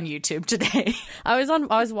hole on YouTube today. I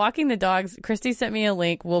was walking the dogs. Christy sent me a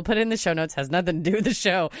link. We'll put it in the show notes. Has nothing to do with the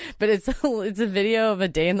show, but it's a video of a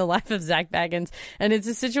day in the life of Zach Baggins, and it's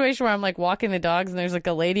a situation where I'm like walking the dogs, and there's like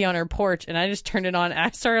a lady on her porch, and I just turned it on. And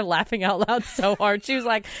I started laughing out loud so hard. She was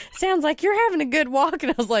like, "Sounds like you're having a good walk,"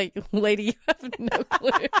 and I was like, "Lady, you have no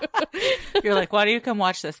clue." You're like, "Why do you come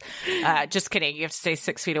watch this?" Just kidding. You have to stay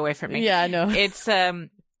 6 feet away from me. Yeah, I know. It's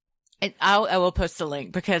I will post a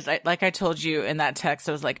link because like I told you in that text,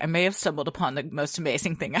 I was like, I may have stumbled upon the most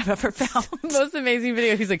amazing thing I've ever found. Most amazing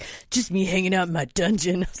video. He's like, just me hanging out in my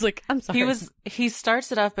dungeon. I was like, I'm sorry. He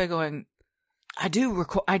starts it off by going, I do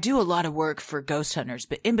a lot of work for ghost hunters,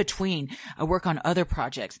 but in between I work on other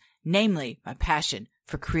projects, namely my passion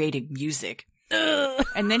for creating music.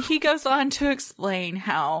 And then he goes on to explain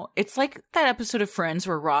how it's like that episode of Friends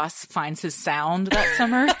where Ross finds his sound that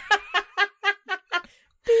summer.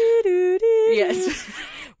 Yes.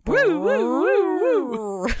 Woo, woo, woo,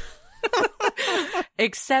 woo.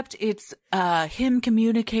 Except it's him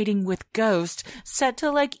communicating with ghosts set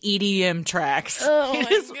to like EDM tracks. Oh my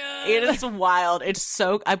God. It is wild.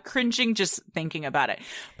 I'm cringing just thinking about it.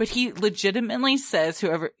 But he legitimately says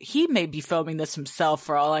he may be filming this himself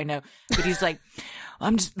for all I know, but he's like,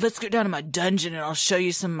 let's go down to my dungeon and I'll show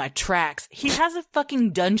you some of my tracks. He has a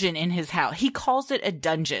fucking dungeon in his house. He calls it a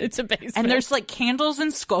dungeon. It's a basement. And there's like candles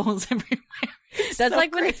and skulls everywhere. That's so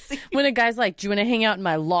like when a guy's like, do you want to hang out in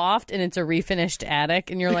my loft? And it's a refinished attic.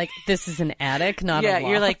 And you're like, this is an attic, not a loft. Yeah,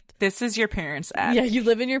 you're like, this is your parents' attic. Yeah, you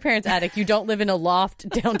live in your parents' attic. You don't live in a loft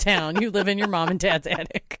downtown. You live in your mom and dad's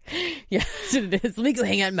attic. Yeah, that's what it is. Let me go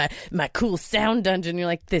hang out in my cool sound dungeon. You're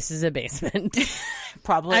like, this is a basement.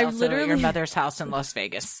 Probably also at your mother's house in Las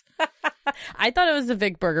Vegas. I thought it was a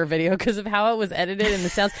Vic Berger video because of how it was edited and the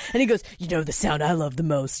sounds. And he goes, you know the sound I love the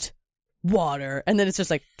most? Water. And then it's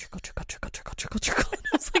just like trickle, trickle, trickle, trickle, trickle, trickle. And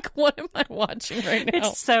I was like, what am I watching right now?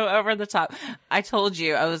 It's so over the top. I told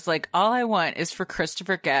you, I was like, all I want is for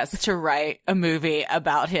Christopher Guest to write a movie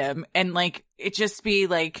about him and like it just be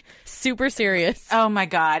like super serious. Oh my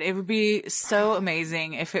God. It would be so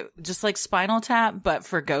amazing if it just like Spinal Tap, but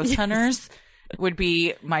for ghost hunters. Would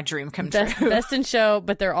be my dream come true. Best in show,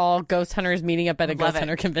 but they're all ghost hunters meeting up at a ghost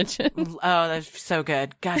hunter convention. Oh, that's so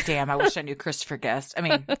good. God damn, I wish I knew Christopher Guest. I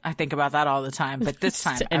mean, I think about that all the time, but this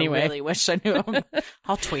time anyway. I really wish I knew him.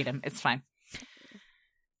 I'll tweet him. It's fine.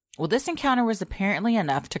 Well, this encounter was apparently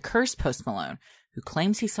enough to curse Post Malone, who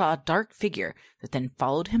claims he saw a dark figure that then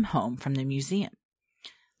followed him home from the museum.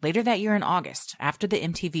 Later that year in August, after the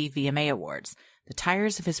MTV VMA Awards, the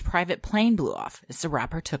tires of his private plane blew off as the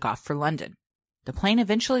rapper took off for London. The plane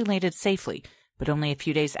eventually landed safely, but only a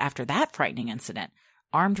few days after that frightening incident,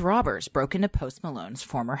 armed robbers broke into Post Malone's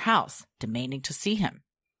former house, demanding to see him.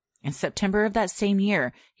 In September of that same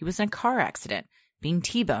year, he was in a car accident, being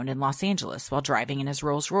T-boned in Los Angeles while driving in his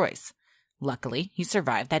Rolls-Royce. Luckily, he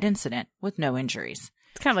survived that incident with no injuries.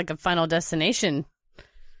 It's kind of like a Final Destination.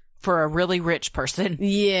 For a really rich person.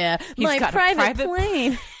 Yeah. He's got private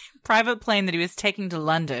plane. Private plane that he was taking to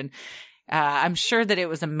London. I'm sure that it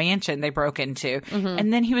was a mansion they broke into. Mm-hmm.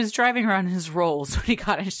 And then he was driving around his Rolls when he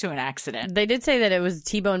got into an accident. They did say that it was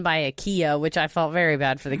T-boned by a Kia, which I felt very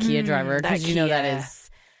bad for the Kia driver because you know that is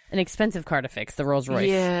an expensive car to fix, the Rolls-Royce.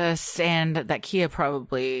 Yes, and that Kia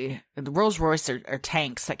probably, the Rolls-Royce are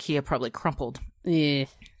tanks. That Kia probably crumpled. Yeah.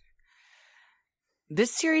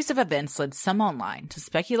 This series of events led some online to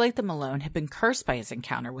speculate that Malone had been cursed by his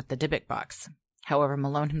encounter with the Dybbuk Box. However,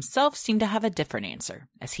 Malone himself seemed to have a different answer,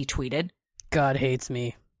 as he tweeted, God hates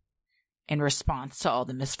me. In response to all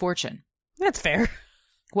the misfortune. That's fair.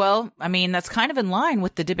 Well, I mean, that's kind of in line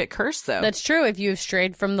with the Dybbuk curse, though. That's true. If you have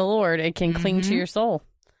strayed from the Lord, it can cling to your soul.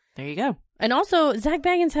 There you go. And also, Zach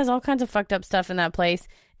Baggins has all kinds of fucked up stuff in that place.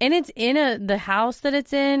 And it's in the house that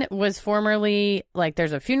it's in was formerly, like,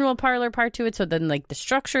 there's a funeral parlor part to it. So then, like, the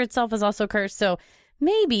structure itself is also cursed. So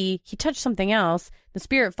maybe he touched something else. The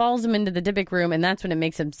spirit follows him into the Dybbuk room, and that's when it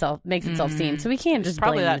makes itself seen. So we can't just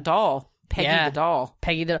probably blame that doll. Peggy the doll.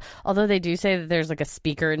 Although they do say that there's like a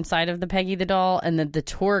speaker inside of the Peggy the doll, and then the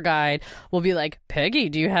tour guide will be like, Peggy,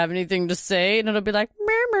 do you have anything to say? And it'll be like,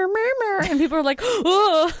 mer, mer, mer, mer. And people are like,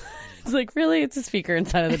 oh. It's like, really? It's a speaker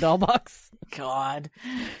inside of the doll box. God.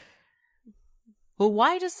 Well,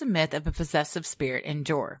 why does the myth of a possessive spirit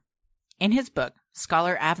endure? In his book,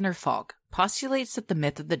 scholar Avner Falk postulates that the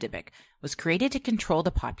myth of the Dybbuk was created to control the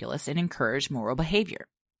populace and encourage moral behavior.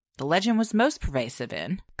 The legend was most pervasive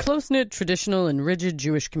in close-knit, traditional, and rigid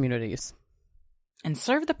Jewish communities, and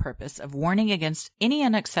served the purpose of warning against any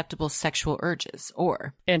unacceptable sexual urges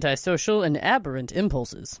or antisocial and aberrant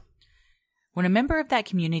impulses. When a member of that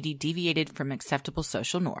community deviated from acceptable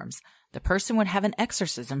social norms, the person would have an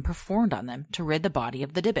exorcism performed on them to rid the body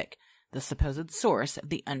of the Dybbuk, the supposed source of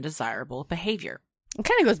the undesirable behavior. It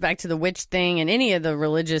kind of goes back to the witch thing and any of the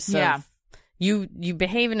religious stuff. You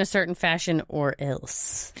behave in a certain fashion or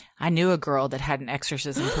else. I knew a girl that had an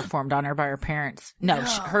exorcism performed on her by her parents. No.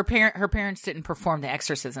 Her parents didn't perform the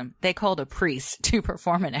exorcism. They called a priest to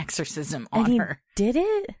perform an exorcism on her. Did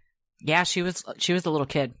it? Yeah, she was a little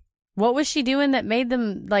kid. What was she doing that made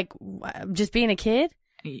them, like, just being a kid?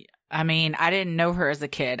 I mean, I didn't know her as a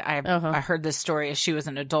kid. I heard this story as she was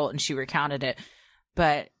an adult and she recounted it.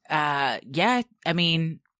 But, yeah, I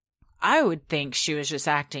mean, I would think she was just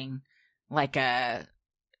acting like a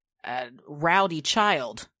rowdy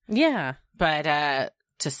child. Yeah. But,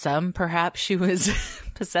 to some, perhaps she was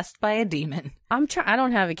possessed by a demon. I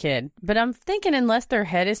don't have a kid, but I'm thinking unless their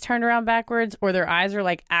head is turned around backwards or their eyes are,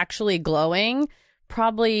 like, actually glowing,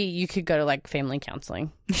 probably you could go to, like, family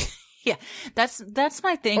counseling. Yeah, that's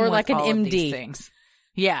my thing. Or with like an all MD. Of these things.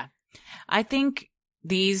 Yeah, I think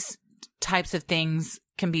these types of things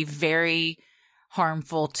can be very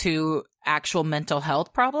harmful to actual mental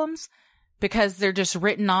health problems because they're just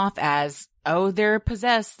written off as, oh, they're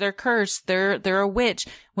possessed, they're cursed, they're a witch.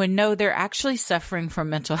 When no, they're actually suffering from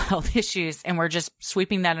mental health issues, and we're just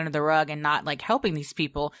sweeping that under the rug and not like helping these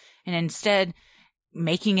people, and instead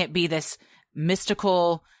making it be this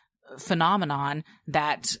mystical phenomenon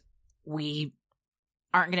that we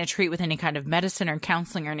aren't going to treat with any kind of medicine or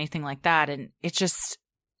counseling or anything like that. And it's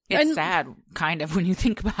sad, kind of, when you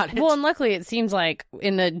think about it. Well, and luckily it seems like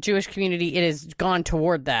in the Jewish community it has gone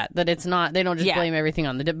toward that it's not, they don't just blame everything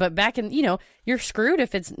on but back in, you're screwed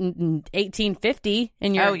if it's 1850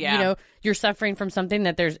 and you're, you're suffering from something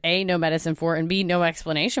that there's A, no medicine for, and B, no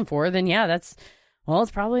explanation for, then yeah, they're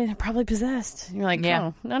probably possessed. And you're like,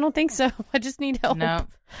 no, I don't think so. I just need help. No.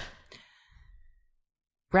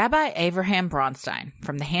 Rabbi Avraham Bronstein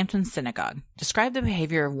from the Hampton Synagogue described the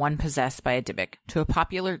behavior of one possessed by a Dybbuk to a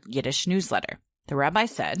popular Yiddish newsletter. The rabbi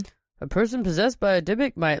said, "A person possessed by a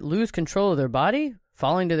Dybbuk might lose control of their body,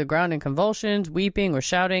 falling to the ground in convulsions, weeping, or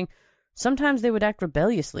shouting. Sometimes they would act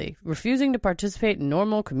rebelliously, refusing to participate in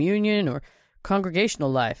normal communion or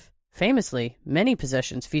congregational life. Famously, many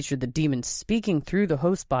possessions featured the demon speaking through the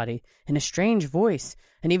host body in a strange voice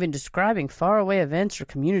and even describing faraway events or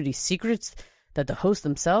community secrets that the host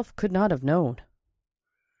himself could not have known."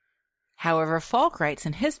 However, Falk writes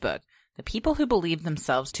in his book, the people who believed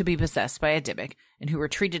themselves to be possessed by a Dybbuk and who were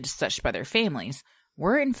treated as such by their families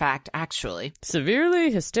were in fact actually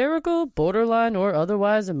severely hysterical, borderline, or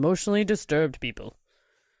otherwise emotionally disturbed people.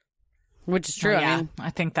 Which is true. Yeah, I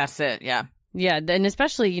think that's it, yeah. Yeah, and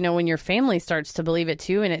especially, when your family starts to believe it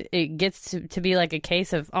too, and it gets to be like a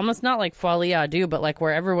case of almost not like folie à deux, but like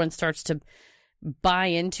where everyone starts to buy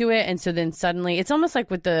into it, and so then suddenly it's almost like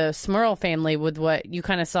with the Smurl family, with what you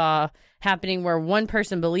kind of saw happening, where one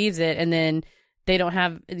person believes it and then they don't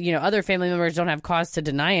have, other family members don't have cause to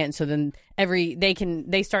deny it, and so then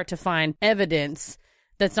they start to find evidence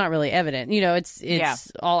that's not really evident.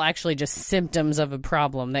 It's all actually just symptoms of a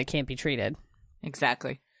problem that can't be treated.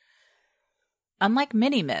 Exactly. Unlike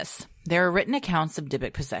many myths, there are written accounts of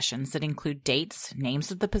Dybbuk possessions that include dates, names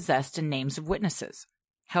of the possessed, and names of witnesses.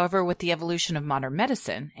 However, with the evolution of modern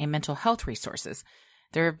medicine and mental health resources,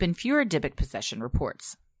 there have been fewer Dybbuk possession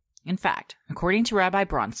reports. In fact, according to Rabbi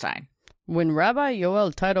Bronstein, when Rabbi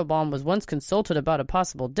Yoel Teitelbaum was once consulted about a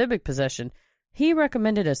possible Dybbuk possession, he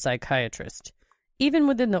recommended a psychiatrist. Even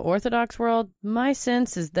within the Orthodox world, my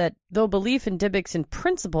sense is that though belief in Dybbuks in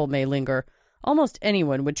principle may linger, almost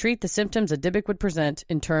anyone would treat the symptoms a Dybbuk would present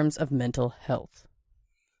in terms of mental health.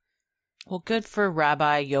 Well, good for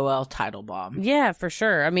Rabbi Yoel Teitelbaum. Yeah, for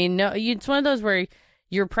sure. I mean, no, it's one of those where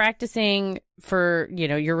you're practicing for,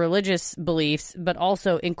 your religious beliefs, but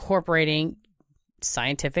also incorporating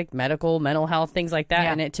scientific, medical, mental health, things like that,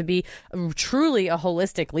 and it to be truly a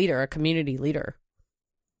holistic leader, a community leader.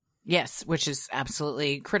 Yes, which is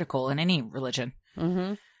absolutely critical in any religion.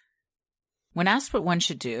 Mm-hmm. When asked what one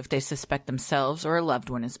should do if they suspect themselves or a loved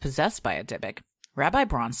one is possessed by a Dybbuk, Rabbi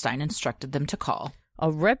Bronstein instructed them to call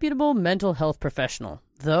a reputable mental health professional.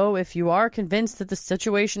 Though if you are convinced that the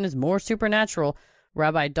situation is more supernatural,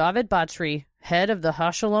 Rabbi David Batri, head of the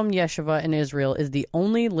Hashalom Yeshiva in Israel, is the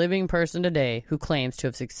only living person today who claims to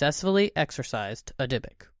have successfully exorcised a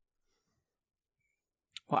Dybbuk.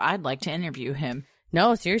 Well, I'd like to interview him.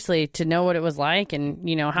 No, seriously, to know what it was like and,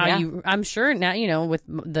 how I'm sure now, with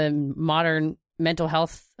the modern mental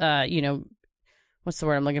health, what's the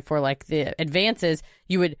word I'm looking for? Like the advances,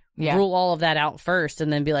 you would rule all of that out first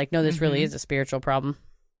and then be like, no, this really is a spiritual problem.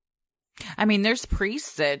 I mean, there's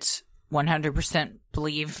priests that 100%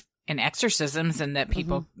 believe in exorcisms, and that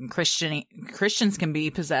people, Christians can be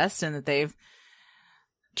possessed, and that they've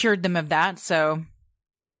cured them of that. So,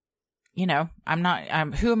 you know,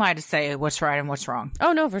 who am I to say what's right and what's wrong?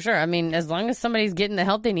 Oh, no, for sure. I mean, as long as somebody's getting the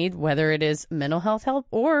help they need, whether it is mental health help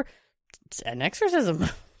or an exorcism.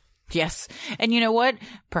 Yes. And you know what?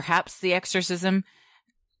 Perhaps the exorcism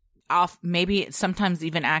maybe it sometimes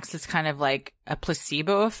even acts as kind of like a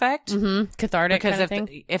placebo effect. Cathartic because kind of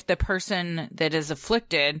thing. If the person that is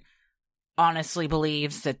afflicted honestly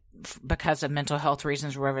believes that because of mental health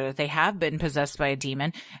reasons or whatever, that they have been possessed by a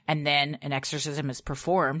demon, and then an exorcism is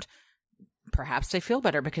performed, perhaps they feel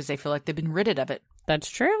better because they feel like they've been ridded of it. That's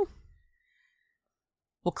true.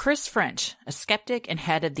 Well, Chris French, a skeptic and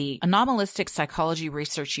head of the Anomalistic Psychology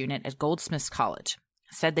Research Unit at Goldsmiths College,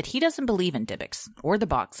 said that he doesn't believe in Dybbuks or the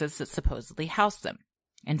boxes that supposedly house them.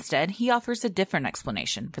 Instead, he offers a different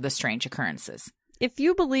explanation for the strange occurrences. If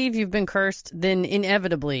you believe you've been cursed, then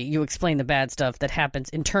inevitably you explain the bad stuff that happens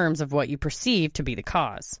in terms of what you perceive to be the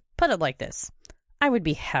cause. Put it like this. I would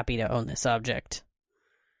be happy to own this object.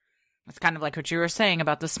 It's kind of like what you were saying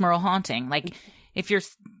about the Smurl haunting. Like, if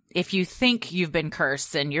you think you've been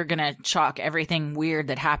cursed, then you're going to chalk everything weird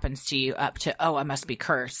that happens to you up to, oh, I must be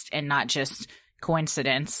cursed, and not just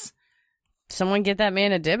coincidence. Someone get that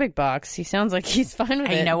man a Dybbuk box. He sounds like he's fine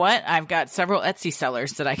with it. You know what? I've got several Etsy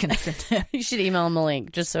sellers that I can send him. You should email him a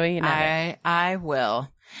link just so he can have it. I will.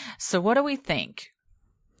 So what do we think?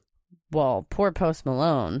 Well, poor Post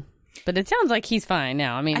Malone. But it sounds like he's fine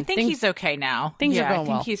now. I mean, I think he's okay now. Things are going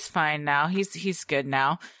well. I think he's fine now. He's good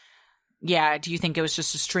now. Yeah. Do you think it was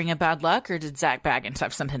just a string of bad luck, or did Zach Baggins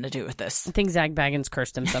have something to do with this? I think Zach Baggins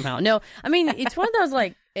cursed him somehow. No, I mean, it's one of those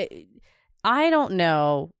like, I don't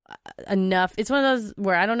know enough. It's one of those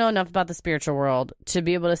where I don't know enough about the spiritual world to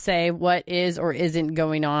be able to say what is or isn't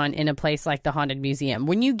going on in a place like the Haunted Museum.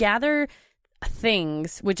 When you gather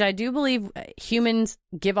things, which I do believe humans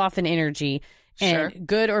give off an energy, and sure,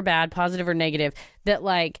 good or bad, positive or negative, that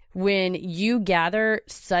like when you gather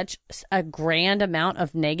such a grand amount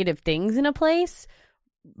of negative things in a place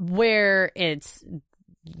where it's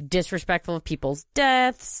disrespectful of people's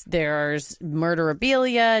deaths, there's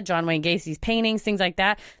murderabilia, John Wayne Gacy's paintings, things like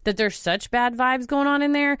that, that there's such bad vibes going on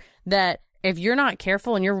in there that if you're not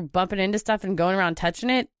careful and you're bumping into stuff and going around touching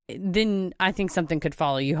it, then I think something could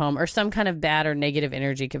follow you home, or some kind of bad or negative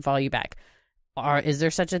energy could follow you back. Or is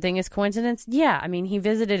there such a thing as coincidence? Yeah. I mean, he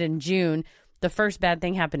visited in June. The first bad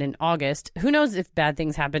thing happened in August. Who knows if bad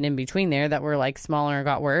things happened in between there that were like smaller and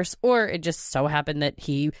got worse, or it just so happened that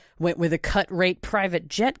he went with a cut rate private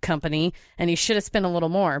jet company and he should have spent a little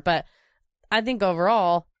more. But I think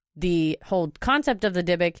overall, the whole concept of the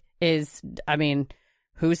Dybbuk is, I mean,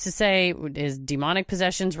 who's to say, is demonic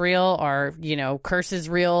possessions real? Are, you know, curses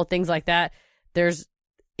real? Things like that.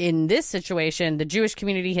 In this situation, the Jewish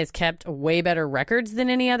community has kept way better records than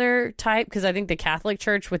any other type, because I think the Catholic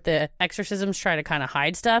Church with the exorcisms try to kind of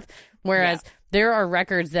hide stuff, whereas there are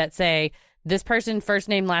records that say this person, first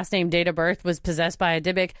name, last name, date of birth, was possessed by a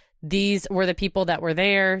Dybbuk. These were the people that were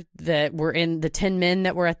there, that were in the 10 men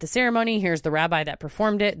that were at the ceremony. Here's the rabbi that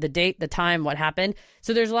performed it, the date, the time, what happened.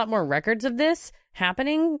 So there's a lot more records of this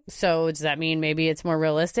happening. So does that mean maybe it's more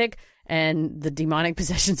realistic? And the demonic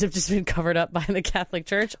possessions have just been covered up by the Catholic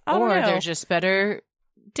Church? Or they're just better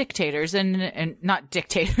dictators and not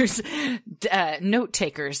dictators, note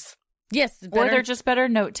takers. Yes. Or they're just better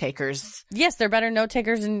note takers. Yes, they're better note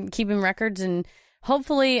takers and keeping records. And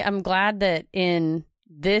hopefully, I'm glad that in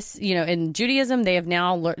this, you know, in Judaism, they have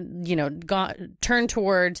now, you know, turned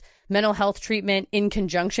towards mental health treatment in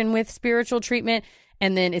conjunction with spiritual treatment.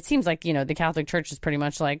 And then it seems like, you know, the Catholic Church is pretty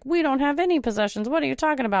much like, we don't have any possessions. What are you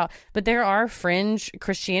talking about? But there are fringe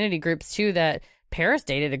Christianity groups, too, that Paris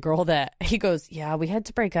dated a girl that he goes, yeah, we had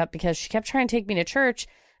to break up because she kept trying to take me to church.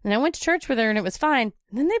 And I went to church with her and it was fine.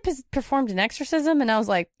 And then they performed an exorcism and I was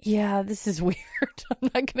like, yeah, this is weird. I'm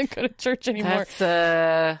not going to go to church anymore. That's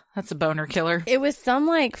a boner killer. It was some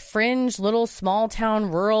like fringe little small town,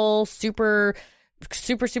 rural, super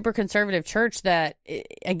conservative church that,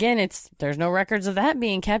 again, there's no records of that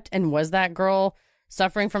being kept. And was that girl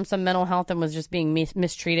suffering from some mental health and was just being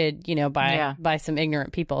mistreated, you know, by some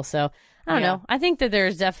ignorant people? So I don't know. I think that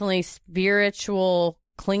there's definitely spiritual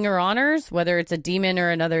clinger honors, whether it's a demon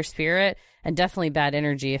or another spirit, and definitely bad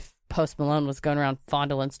energy if Post Malone was going around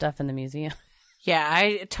fondling stuff in the museum. Yeah,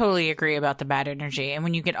 I totally agree about the bad energy. And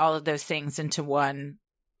when you get all of those things into one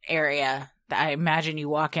area, I imagine you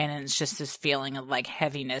walk in and it's just this feeling of like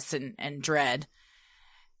heaviness and dread.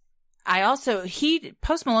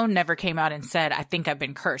 Post Malone never came out and said, I think I've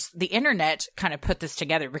been cursed. The internet kind of put this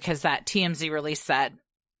together because that TMZ released that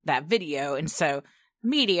video. And so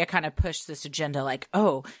media kind of pushed this agenda like,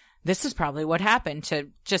 oh, this is probably what happened, to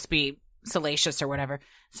just be salacious or whatever.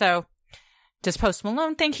 So does Post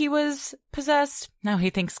Malone think he was possessed? No,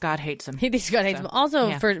 he thinks God hates him. He thinks God hates him. Also,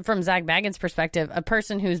 yeah. from Zach Baggins' perspective, a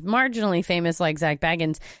person who's marginally famous like Zach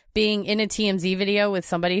Baggins being in a TMZ video with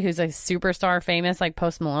somebody who's a superstar famous like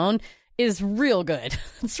Post Malone is real good.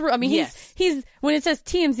 I mean, Yes. he's when it says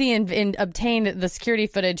TMZ and obtained the security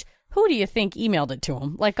footage, who do you think emailed it to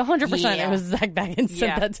him? Like 100% it was Zach Baggins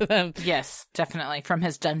sent that to them. Yes, definitely. From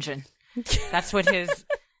his dungeon. That's what his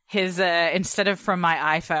instead of from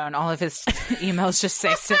my iPhone, all of his emails just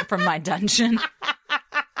say sent from my dungeon.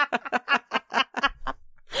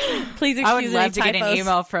 Please excuse I would any love to get an typos.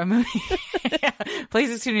 email from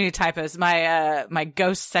Please excuse me typos. My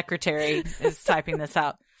ghost secretary is typing this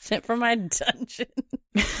out. Sent from my dungeon.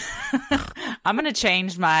 I'm going to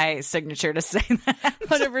change my signature to say that.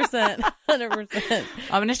 100%. 100%.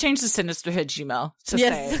 I'm going to change the Sinisterhood Gmail to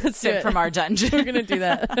Yes, say let's do sent it. from our dungeon. We're going to do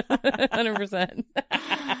that. 100%.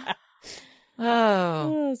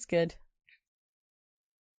 Oh. That's good.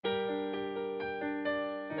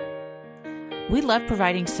 We love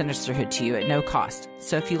providing Sinisterhood to you at no cost.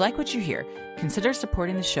 So if you like what you hear, consider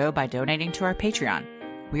supporting the show by donating to our Patreon.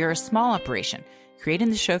 We are a small operation,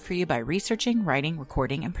 creating the show for you by researching, writing,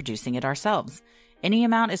 recording, and producing it ourselves. Any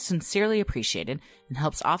amount is sincerely appreciated and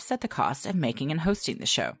helps offset the cost of making and hosting the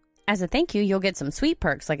show. As a thank you, you'll get some sweet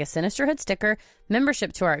perks like a Sinisterhood sticker,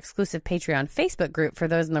 membership to our exclusive Patreon Facebook group for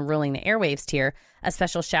those in the Ruling the Airwaves tier, a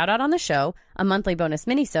special shout-out on the show, a monthly bonus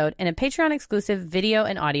minisode, and a Patreon-exclusive video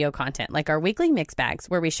and audio content like our weekly mix bags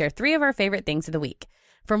where we share 3 of our favorite things of the week.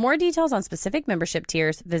 For more details on specific membership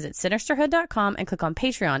tiers, visit Sinisterhood.com and click on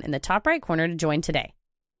Patreon in the top right corner to join today.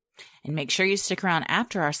 And make sure you stick around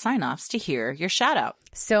after our sign-offs to hear your shout-out.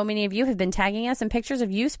 So many of you have been tagging us in pictures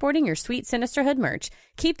of you sporting your sweet Sinisterhood merch.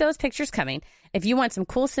 Keep those pictures coming. If you want some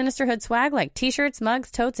cool Sinisterhood swag like t-shirts,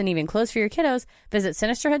 mugs, totes, and even clothes for your kiddos, visit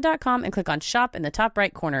Sinisterhood.com and click on Shop in the top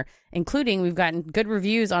right corner. Including, we've gotten good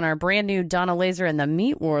reviews on our brand new Donna Laser and the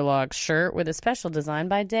Meat Warlock shirt with a special design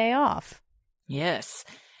by Day Off. Yes.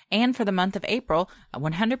 And for the month of April,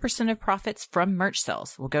 100% of profits from merch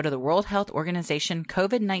sales will go to the World Health Organization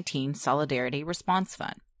COVID-19 Solidarity Response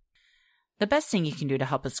Fund. The best thing you can do to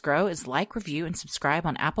help us grow is like, review, and subscribe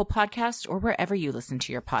on Apple Podcasts or wherever you listen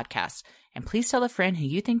to your podcast. And please tell a friend who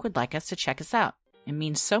you think would like us to check us out. It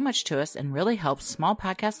means so much to us and really helps small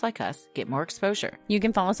podcasts like us get more exposure. You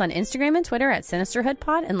can follow us on Instagram and Twitter at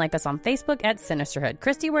SinisterhoodPod and like us on Facebook at Sinisterhood.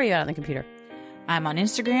 Christy, where are you at on the computer? I'm on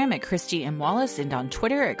Instagram at Christy M. Wallace and on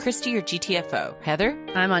Twitter at Christy or GTFO. Heather?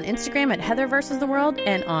 I'm on Instagram at Heather vs. the World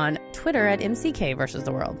and on Twitter at MCK vs.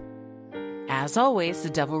 the World. As always, the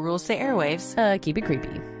devil rules the airwaves. Keep it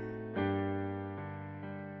creepy.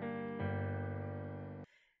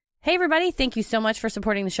 Hey everybody, thank you so much for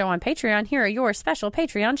supporting the show on Patreon. Here are your special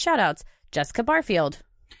Patreon shoutouts. Jessica Barfield,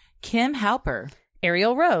 Kim Halper,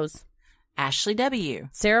 Ariel Rose, Ashley W.,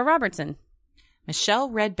 Sarah Robertson, Michelle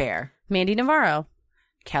Redbear, Mandy Navarro,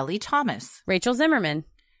 Kelly Thomas, Rachel Zimmerman,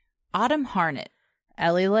 Autumn Harnett,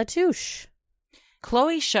 Ellie Latouche,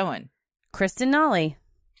 Chloe Schoen, Kristen Nolly,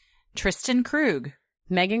 Tristan Krug,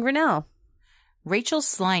 Megan Grinnell, Rachel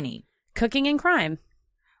Sliney, Cooking and Crime,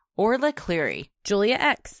 Orla Cleary, Julia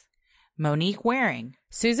X, Monique Waring,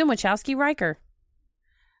 Susan Wachowski-Riker,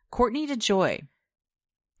 Courtney DeJoy,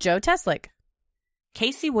 Joe Teslick,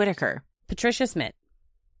 Casey Whitaker. Patricia Smith.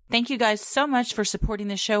 Thank you guys so much for supporting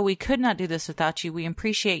the show. We could not do this without you. We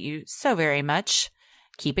appreciate you so very much.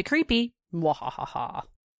 Keep it creepy. Wahahaha.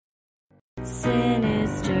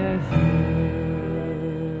 Sinister.